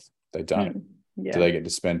that wealth? They don't. Yeah. Do they get to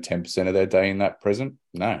spend 10% of their day in that present?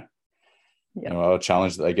 No. Yeah. I'll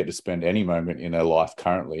challenge that they get to spend any moment in their life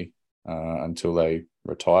currently until they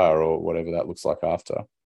retire or whatever that looks like after,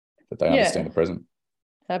 that they understand the present.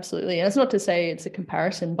 Absolutely. And it's not to say it's a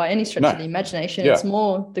comparison by any stretch of the imagination. It's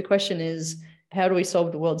more, the question is, how do we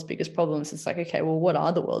solve the world's biggest problems? It's okay, well, what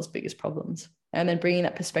are the world's biggest problems? And then bringing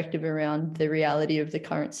that perspective around the reality of the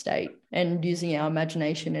current state and using our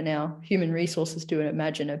imagination and our human resources to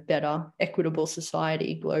imagine a better, equitable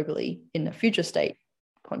society globally in a future state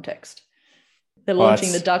context. They're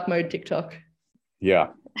launching the dark mode TikTok.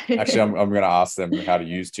 Yeah. Actually, I'm going to ask them how to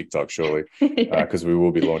use TikTok shortly, because we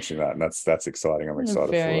will be launching that, and that's exciting. I'm excited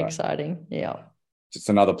for that. Very exciting. Yeah. It's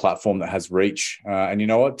another platform that has reach. And you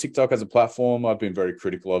know what? TikTok as a platform, I've been very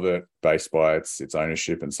critical of it based by its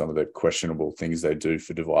ownership and some of the questionable things they do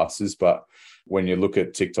for devices. But when you look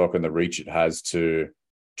at TikTok and the reach it has to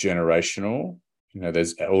generational,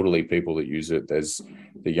 there's elderly people that use it. There's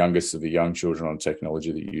the youngest of the young children on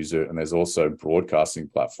technology that use it. And there's also broadcasting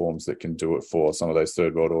platforms that can do it for some of those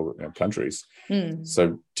third world countries.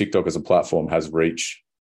 So TikTok as a platform has reach.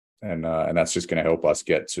 And that's just going to help us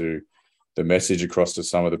get to the message across to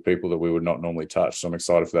some of the people that we would not normally touch. So I'm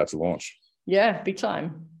excited for that to launch. Yeah, big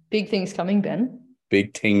time. Big things coming, Ben.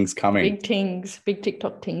 Big things coming. Big things. Big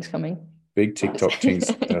TikTok things coming. Big TikTok things.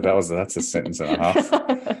 That's a sentence and a half.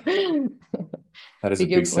 That is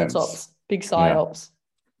big a big sentence. Big psyops.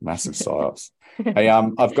 Yeah. Massive psyops. Hey,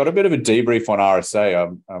 I've got a bit of a debrief on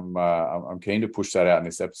RSA. I'm keen to push that out in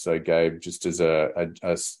this episode, Gabe, just as a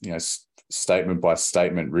statement by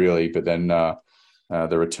statement, really. But then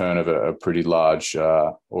the return of a pretty large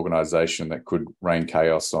organization that could rain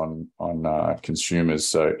chaos on consumers.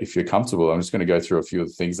 So if you're comfortable, I'm just going to go through a few of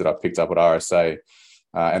the things that I picked up at RSA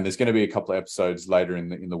And there's going to be a couple of episodes later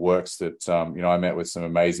in the works that, I met with some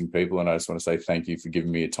amazing people, and I just want to say thank you for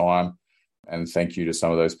giving me your time, and thank you to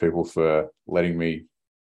some of those people for letting me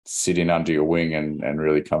sit in under your wing and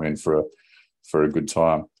really come in for a good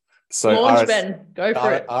time. So launch, Ben. Go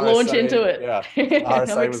for it. RSA, launch into it. Yeah.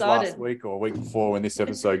 RSA was last week or week before when this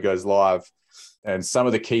episode goes live. And some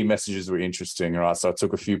of the key messages were interesting. All right. So I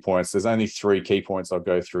took a few points. There's only 3 key points I'll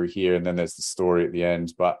go through here, and then there's the story at the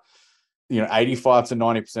end. But 85 to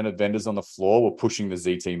 90% of vendors on the floor were pushing the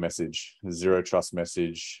ZT message, the zero trust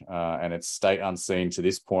message, and it's state unseen to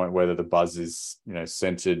this point whether the buzz is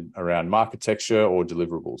centered around marketecture or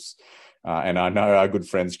deliverables. And I know our good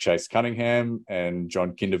friends Chase Cunningham and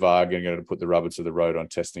John Kindervag are going to put the rubber to the road on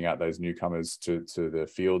testing out those newcomers to the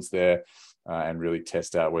fields there, and really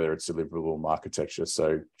test out whether it's deliverable marketecture.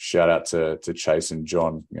 So shout out to Chase and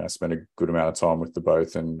John. I spent a good amount of time with the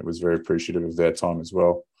both, and was very appreciative of their time as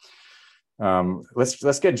well.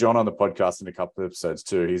 Let's get John on the podcast in a couple of episodes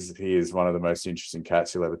too. He is one of the most interesting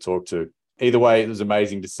cats you'll ever talk to. Either way, it was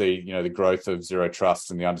amazing to see the growth of zero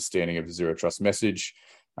trust and the understanding of the zero trust message,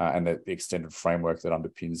 and the extended framework that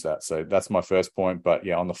underpins that. So that's my first point. But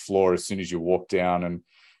yeah, on the floor, as soon as you walk down, and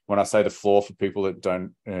when I say the floor for people that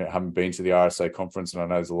haven't been to the RSA conference, and I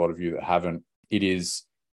know there's a lot of you that haven't, it is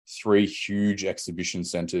 3 huge exhibition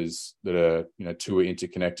centers that are 2 are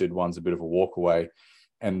interconnected, one's a bit of a walk away.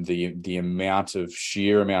 And the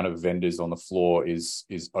sheer amount of vendors on the floor is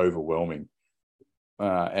overwhelming.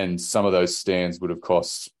 And some of those stands would have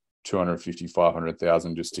cost 250,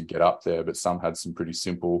 500,000 just to get up there, but some had some pretty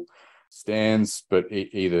simple stands. But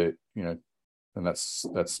either and that's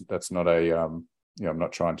not a I'm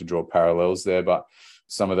not trying to draw parallels there, but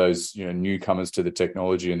some of those newcomers to the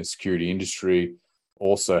technology and the security industry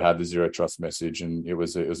also had the zero trust message, and it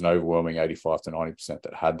was an overwhelming 85 to 90%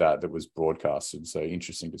 that had that was broadcasted. So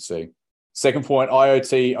interesting to see. Second point,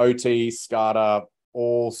 IoT, OT, SCADA,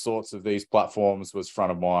 all sorts of these platforms was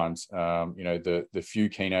front of mind. The few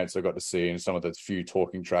keynotes I got to see, and some of the few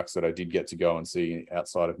talking tracks that I did get to go and see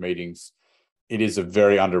outside of meetings, it is a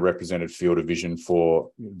very underrepresented field of vision for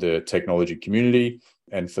the technology community.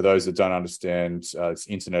 And for those that don't understand, it's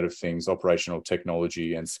Internet of Things, operational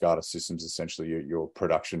technology, and SCADA systems, essentially your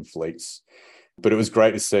production fleets. But it was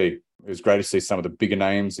great to see. It was great to see some of the bigger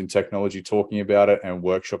names in technology talking about it and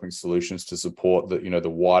workshopping solutions to support the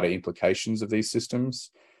wider implications of these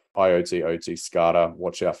systems. IoT, OT, SCADA,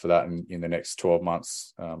 watch out for that in the next 12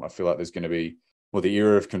 months. I feel like there's going to be, the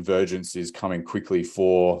era of convergence is coming quickly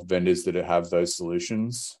for vendors that have those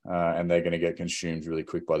solutions, and they're going to get consumed really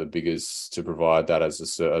quick by the biggers to provide that as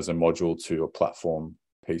a module to a platform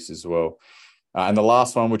piece as well. And the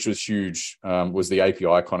last one, which was huge, was the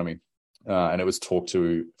API economy, and it was talked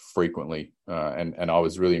to frequently. And I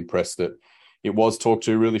was really impressed that it was talked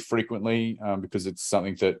to really frequently, because it's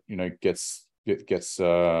something that gets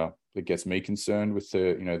me concerned with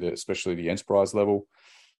especially the enterprise level.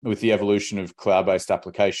 With the evolution of cloud-based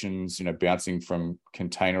applications, bouncing from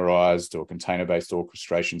containerized or container-based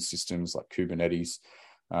orchestration systems like Kubernetes,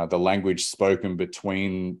 the language spoken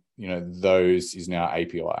between those is now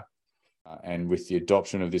API. And with the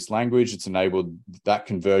adoption of this language, it's enabled that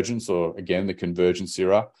convergence, or again, the convergence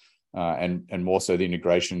era, and more so the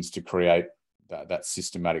integrations to create that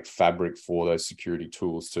systematic fabric for those security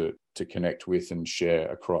tools to connect with and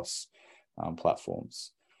share across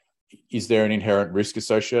platforms. Is there an inherent risk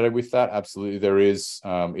associated with that? Absolutely, there is.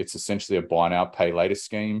 It's essentially a buy now, pay later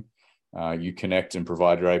scheme. You connect and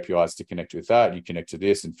provide your APIs to connect with that. You connect to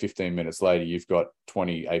this, and 15 minutes later, you've got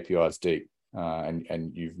 20 APIs deep,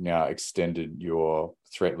 and you've now extended your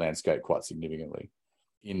threat landscape quite significantly.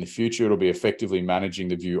 In the future, it'll be effectively managing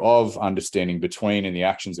the view of, understanding between, and the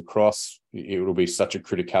actions across. It will be such a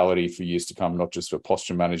criticality for years to come, not just for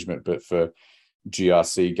posture management, but for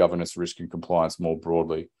GRC, governance, risk, and compliance more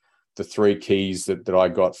broadly. The 3 keys that I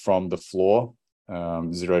got from the floor,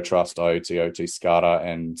 zero trust, IoT, OT, SCADA,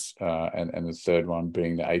 and the third one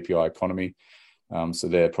being the API economy. So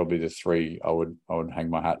they're probably the 3 I would hang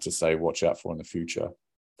my hat to say watch out for in the future.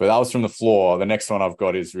 But that was from the floor. The next one I've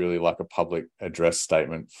got is really like a public address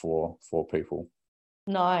statement for people.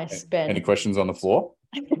 Nice, Ben. Any questions on the floor?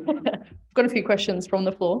 I've got a few questions from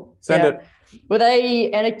the floor. Send it. Were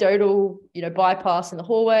they anecdotal, bypass in the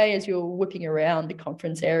hallway as you're whipping around the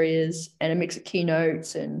conference areas, and a mix of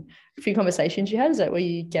keynotes and a few conversations you had? Is that where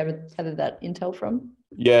you gathered that intel from?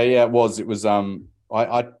 Yeah, it was. It was.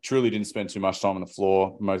 I truly didn't spend too much time on the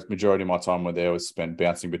floor. Majority of my time there was spent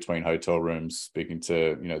bouncing between hotel rooms, speaking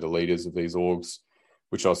to the leaders of these orgs,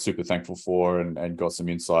 which I was super thankful for, and got some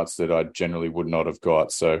insights that I generally would not have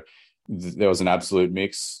got. So there was an absolute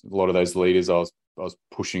mix. A lot of those leaders I was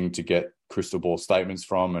pushing to get crystal ball statements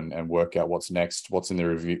from and work out what's next, what's in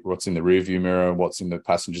the rear view mirror, what's in the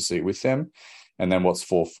passenger seat with them, and then what's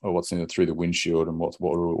through the windshield, and what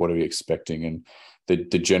are we expecting. And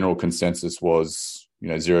the general consensus was,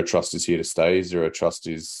 zero trust is here to stay. Zero trust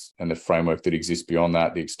is, and the framework that exists beyond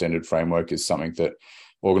that, the extended framework, is something that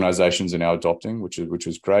organizations are now adopting, which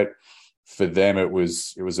was great. For them, it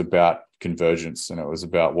was about convergence, and it was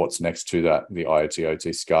about what's next to that, the IoT, OT,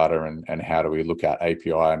 SCADA, and how do we look at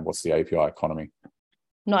API and what's the API economy.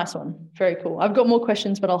 Nice one. Very cool. I've got more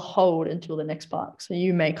questions, but I'll hold until the next part, so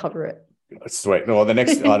you may cover it. Sweet. No, the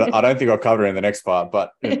next, I don't think I'll cover it in the next part,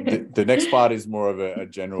 but the next part is more of a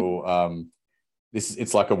general,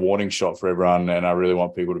 it's like a warning shot for everyone, and I really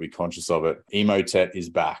want people to be conscious of it. Emotet is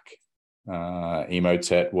back.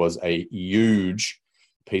 Emotet was a huge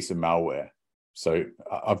piece of malware. So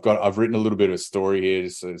I've written a little bit of a story here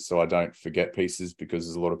so I don't forget pieces, because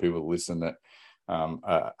there's a lot of people that listen that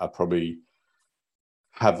are probably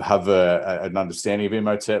have an understanding of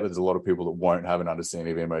Emotet. There's a lot of people that won't have an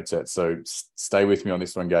understanding of Emotet. So stay with me on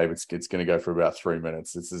this one, Gabe. It's going to go for about 3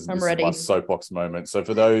 minutes. This is my soapbox moment. So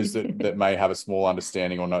for those that may have a small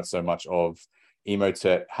understanding or not so much of,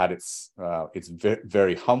 Emotet had its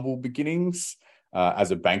very humble beginnings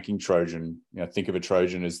as a banking Trojan. Think of a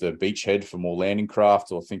Trojan as the beachhead for more landing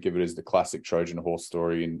craft, or think of it as the classic Trojan horse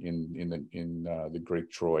story in the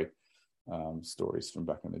Greek Troy stories from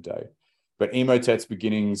back in the day. But Emotet's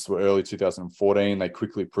beginnings were early 2014. They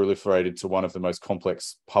quickly proliferated to one of the most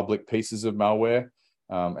complex public pieces of malware.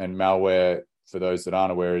 And malware, for those that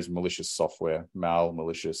aren't aware, is malicious software,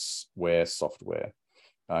 malicious software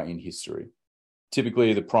in history.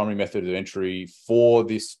 Typically, the primary method of entry for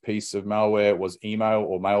this piece of malware was email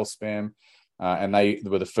or mail spam. And they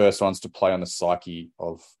were the first ones to play on the psyche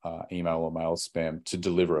of email or mail spam to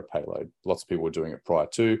deliver a payload. Lots of people were doing it prior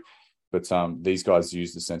to, but these guys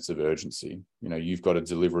use the sense of urgency. You've got a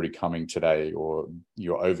delivery coming today, or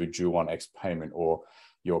you're overdue on X payment, or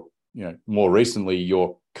more recently,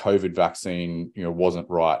 your COVID vaccine, wasn't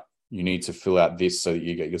right. You need to fill out this so that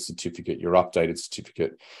you get your certificate, your updated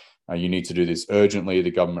certificate. You need to do this urgently.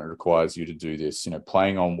 The government requires you to do this,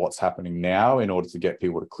 playing on what's happening now in order to get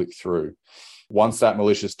people to click through. Once that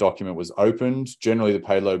malicious document was opened, generally the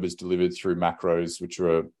payload was delivered through macros, which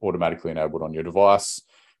are automatically enabled on your device.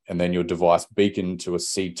 And then your device beaconed to a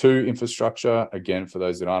C2 infrastructure. Again, for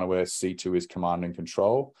those that aren't aware, C2 is command and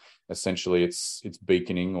control. Essentially, it's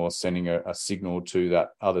beaconing or sending a signal to that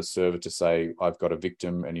other server to say, I've got a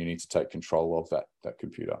victim and you need to take control of that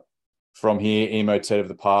computer. From here, Emotet of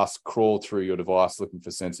the past crawled through your device looking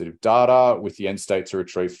for sensitive data, with the end state to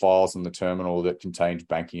retrieve files on the terminal that contained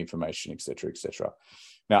banking information, etc., etc.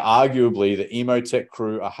 Now, arguably, the Emotet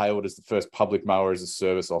crew are hailed as the first public malware as a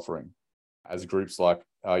service offering, as groups like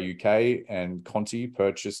UK and Conti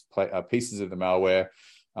purchased pieces of the malware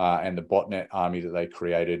and the botnet army that they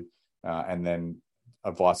created, and then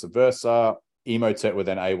vice versa. Emotet were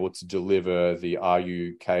then able to deliver the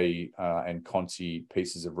RUK and Conti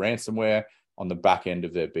pieces of ransomware on the back end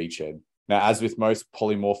of their beachhead. Now, as with most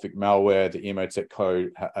polymorphic malware, the Emotet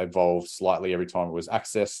code evolved slightly every time it was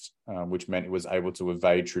accessed, which meant it was able to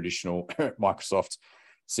evade traditional Microsoft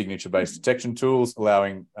signature-based detection tools,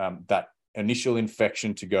 allowing that initial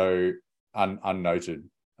infection to go unnoted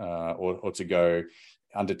or to go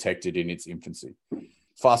undetected in its infancy.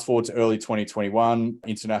 Fast forward to early 2021,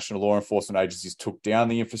 international law enforcement agencies took down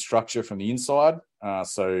the infrastructure from the inside.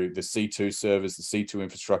 So the C2 servers, the C2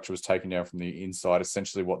 infrastructure was taken down from the inside.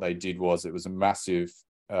 Essentially what they did was, it was a massive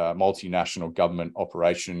multinational government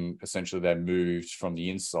operation. Essentially they moved from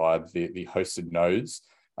the inside the hosted nodes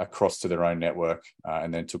across to their own network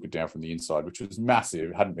and then took it down from the inside, which was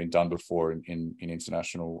massive. It hadn't been done before in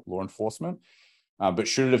international law enforcement. But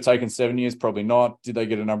should it have taken 7 years? Probably not. Did they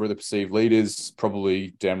get a number of the perceived leaders?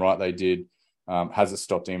 Probably damn right they did. Has it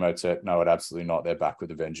stopped Emotet? No, it absolutely not. They're back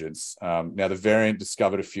with a vengeance. Now, the variant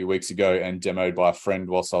discovered a few weeks ago and demoed by a friend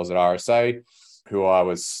whilst I was at RSA, who I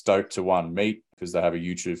was stoked to meet, because they have a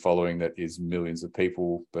YouTube following that is millions of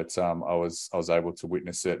people. But I was able to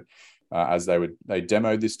witness it as they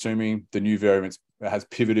demoed this to me. The new variant has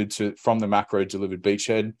pivoted from the macro delivered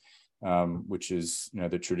beachhead, which is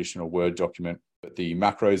the traditional Word document. But the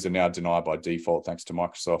macros are now denied by default, thanks to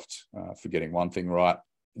Microsoft for getting one thing right.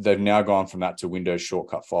 They've now gone from that to Windows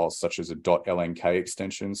shortcut files, such as a .lnk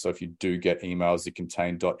extension. So if you do get emails that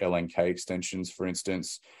contain .lnk extensions, for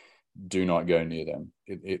instance, do not go near them.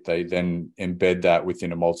 They then embed that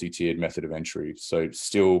within a multi-tiered method of entry. So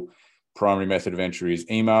still, primary method of entry is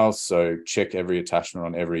emails. So check every attachment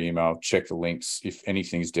on every email, check the links. If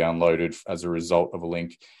anything's downloaded as a result of a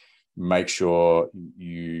link, make sure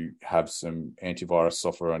you have some antivirus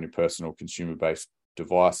software on your personal consumer-based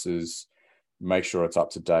devices, make sure it's up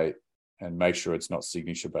to date, and make sure it's not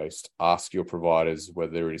signature-based. Ask your providers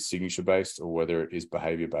whether it is signature-based or whether it is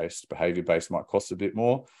behavior-based. Behavior-based might cost a bit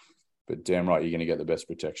more, but damn right you're going to get the best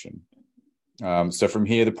protection. So from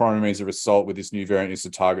here, the primary means of assault with this new variant is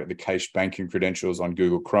to target the cached banking credentials on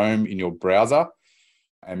Google Chrome in your browser.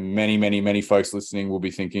 And many, many, many folks listening will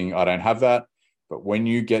be thinking, I don't have that. But when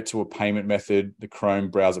you get to a payment method, the Chrome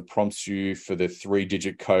browser prompts you for the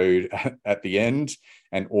 3-digit code at the end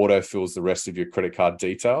and auto-fills the rest of your credit card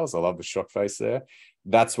details. I love the shock face there.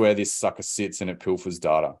 That's where this sucker sits and it pilfers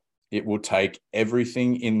data. It will take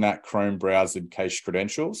everything in that Chrome browser cached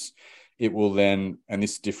credentials. It will then, and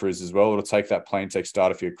this differs as well, it'll take that plain text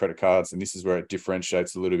data for your credit cards, and this is where it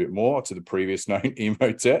differentiates a little bit more to the previous known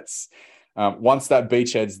emotets. Once that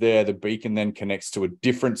beachhead's there, the beacon then connects to a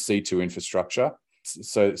different C2 infrastructure.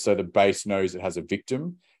 So the base knows it has a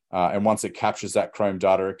victim. And once it captures that Chrome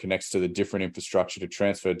data, it connects to the different infrastructure to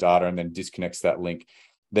transfer data and then disconnects that link,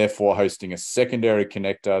 therefore hosting a secondary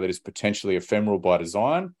connector that is potentially ephemeral by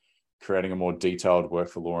design, creating a more detailed work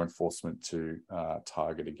for law enforcement to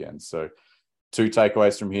target again. So 2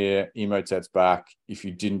 takeaways from here: emotet's back. If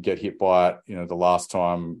you didn't get hit by it, the last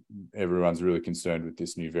time, everyone's really concerned with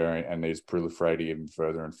this new variant, and there's proliferating even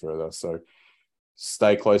further and further. So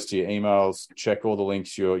stay close to your emails, check all the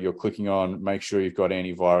links you're clicking on, make sure you've got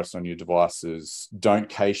antivirus on your devices. Don't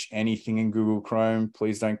cache anything in Google Chrome.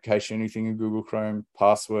 Please don't cache anything in Google Chrome.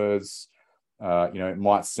 Passwords, it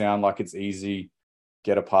might sound like it's easy.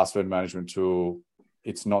 Get a password management tool.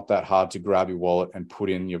 It's not that hard to grab your wallet and put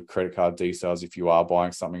in your credit card details if you are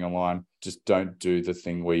buying something online. Just don't do the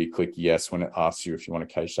thing where you click yes when it asks you if you want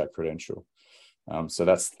to cache that credential. So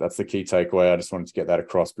that's the key takeaway. I just wanted to get that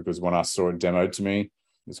across because when I saw it demoed to me, it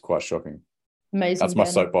was quite shocking. Amazing. That's my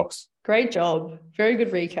soapbox. Great job. Very good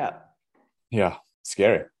recap. Yeah,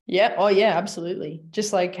 scary. Yeah. Oh, yeah, absolutely.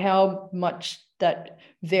 Just like how much that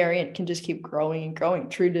variant can just keep growing and growing,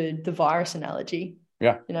 true to the virus analogy.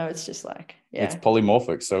 Yeah. It's just like, yeah. It's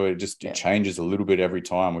polymorphic. So it changes a little bit every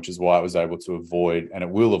time, which is why it was able to avoid, and it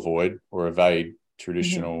will avoid or evade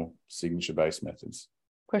traditional signature-based methods.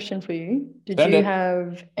 Question for you. Did you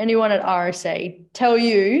have anyone at RSA tell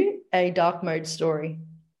you a dark mode story?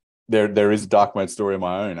 There is a dark mode story of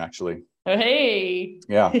my own, actually. Oh, hey.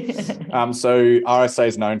 Yeah. So RSA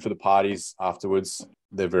is known for the parties afterwards.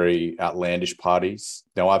 They're very outlandish parties.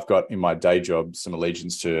 Now, I've got in my day job some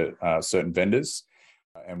allegiance to certain vendors.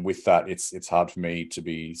 And with that, it's hard for me to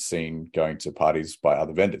be seen going to parties by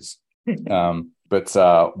other vendors.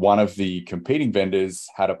 But one of the competing vendors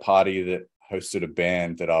had a party that hosted a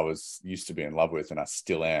band that I used to be in love with, and I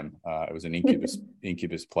still am. It was an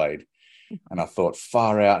Incubus played. And I thought,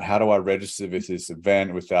 far out, how do I register with this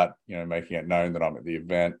event without, making it known that I'm at the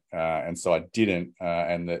event? And so I didn't,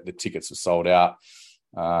 and the tickets were sold out.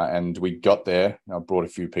 And we got there. I brought a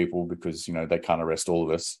few people because, they can't arrest all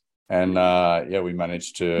of us. And we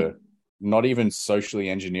managed to not even socially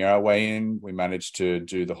engineer our way in. We managed to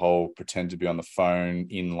do the whole pretend to be on the phone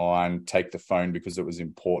in line, take the phone because it was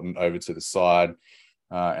important over to the side,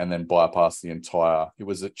 and then bypass the entire. It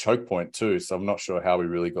was a choke point too, so I'm not sure how we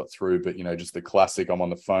really got through, but just the classic. I'm on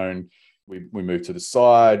the phone. We moved to the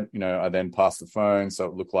side. I then passed the phone, so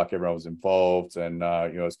it looked like everyone was involved, and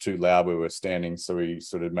it was too loud. We were standing, so we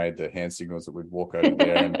sort of made the hand signals that we'd walk over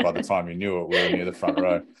there, and by the time you knew it, we were near the front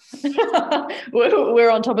row. We're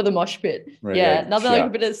on top of the mosh pit. Yeah, nothing like a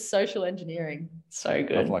bit of social engineering. So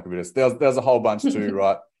good. Nothing like a bit of. There's a whole bunch too,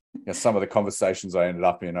 right? Some of the conversations I ended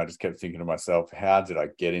up in, I just kept thinking to myself, how did I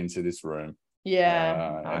get into this room?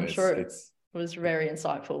 Yeah, I'm sure it was very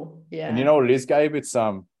insightful. Yeah, and you know what it is, Gabe?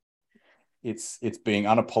 It's being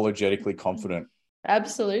unapologetically confident.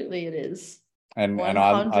 Absolutely, it is. And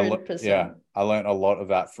 100%. I learned a lot of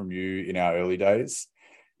that from you in our early days.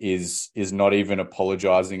 Is not even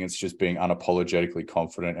apologizing. It's just being unapologetically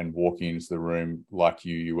confident and walking into the room like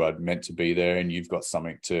you are meant to be there, and you've got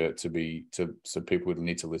something so people would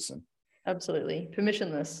need to listen. Absolutely,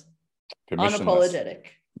 permissionless. Unapologetic.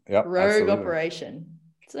 Yep, rogue absolutely. Operation.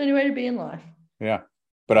 It's the only way to be in life. Yeah,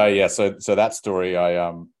 but so that story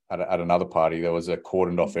at another party, there was a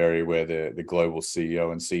cordoned off area where the global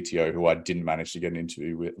CEO and CTO, who I didn't manage to get an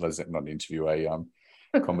interview with,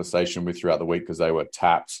 conversation with throughout the week because they were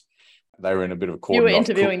tapped. They were in a bit of a cordoned off. You were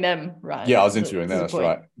interviewing them, right? Yeah, I was interviewing them. That's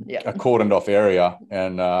right. Yeah, a cordoned off area,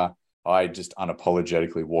 and I just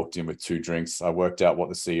unapologetically walked in with 2 drinks. I worked out what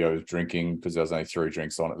the CEO was drinking because there was only 3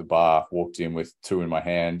 drinks on at the bar. Walked in with 2 in my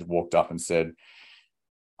hand. Walked up and said,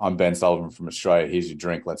 "I'm Ben Sullivan from Australia. Here's your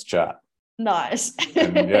drink. Let's chat." Nice.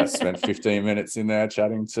 And yeah, spent 15 minutes in there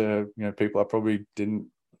chatting to, people I probably didn't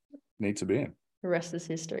need to be in. The rest is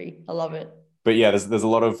history. I love it. But yeah, there's a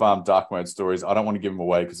lot of dark mode stories. I don't want to give them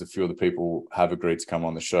away because a few of the people have agreed to come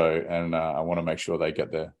on the show, and I want to make sure they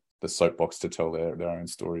get the soapbox to tell their own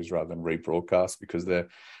stories rather than rebroadcast, because the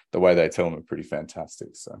way they tell them are pretty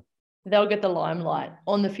fantastic. So they'll get the limelight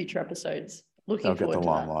on the future episodes. Looking forward to that. They'll get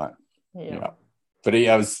the limelight. Yeah. But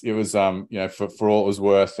it was for all it was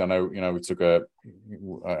worth. I know, we took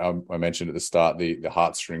I mentioned at the start the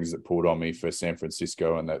heartstrings that pulled on me for San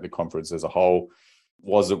Francisco and the conference as a whole.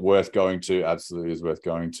 Was it worth going to? Absolutely is worth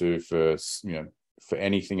going to for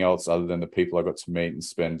anything else other than the people I got to meet and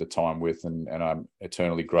spend the time with. And I'm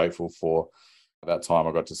eternally grateful for that time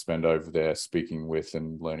I got to spend over there speaking with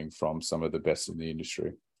and learning from some of the best in the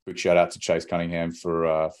industry. Big shout out to Chase Cunningham for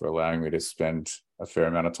allowing me to spend a fair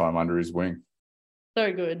amount of time under his wing.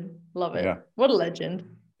 So good. Love it. Yeah. What a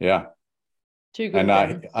legend. Yeah. Too good. And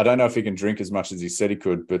I don't know if he can drink as much as he said he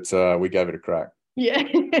could, but we gave it a crack. Yeah.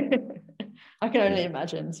 I can only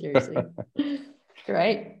imagine, seriously.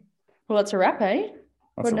 Great. Well, that's a wrap, eh?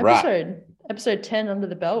 That's what an episode. Episode 10 under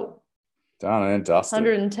the belt. Done and dusted.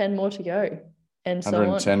 110 more to go. And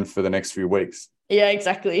 110 for the next few weeks. Yeah,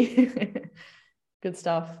 exactly. Good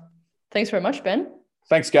stuff. Thanks very much, Ben.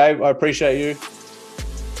 Thanks, Gabe. I appreciate you.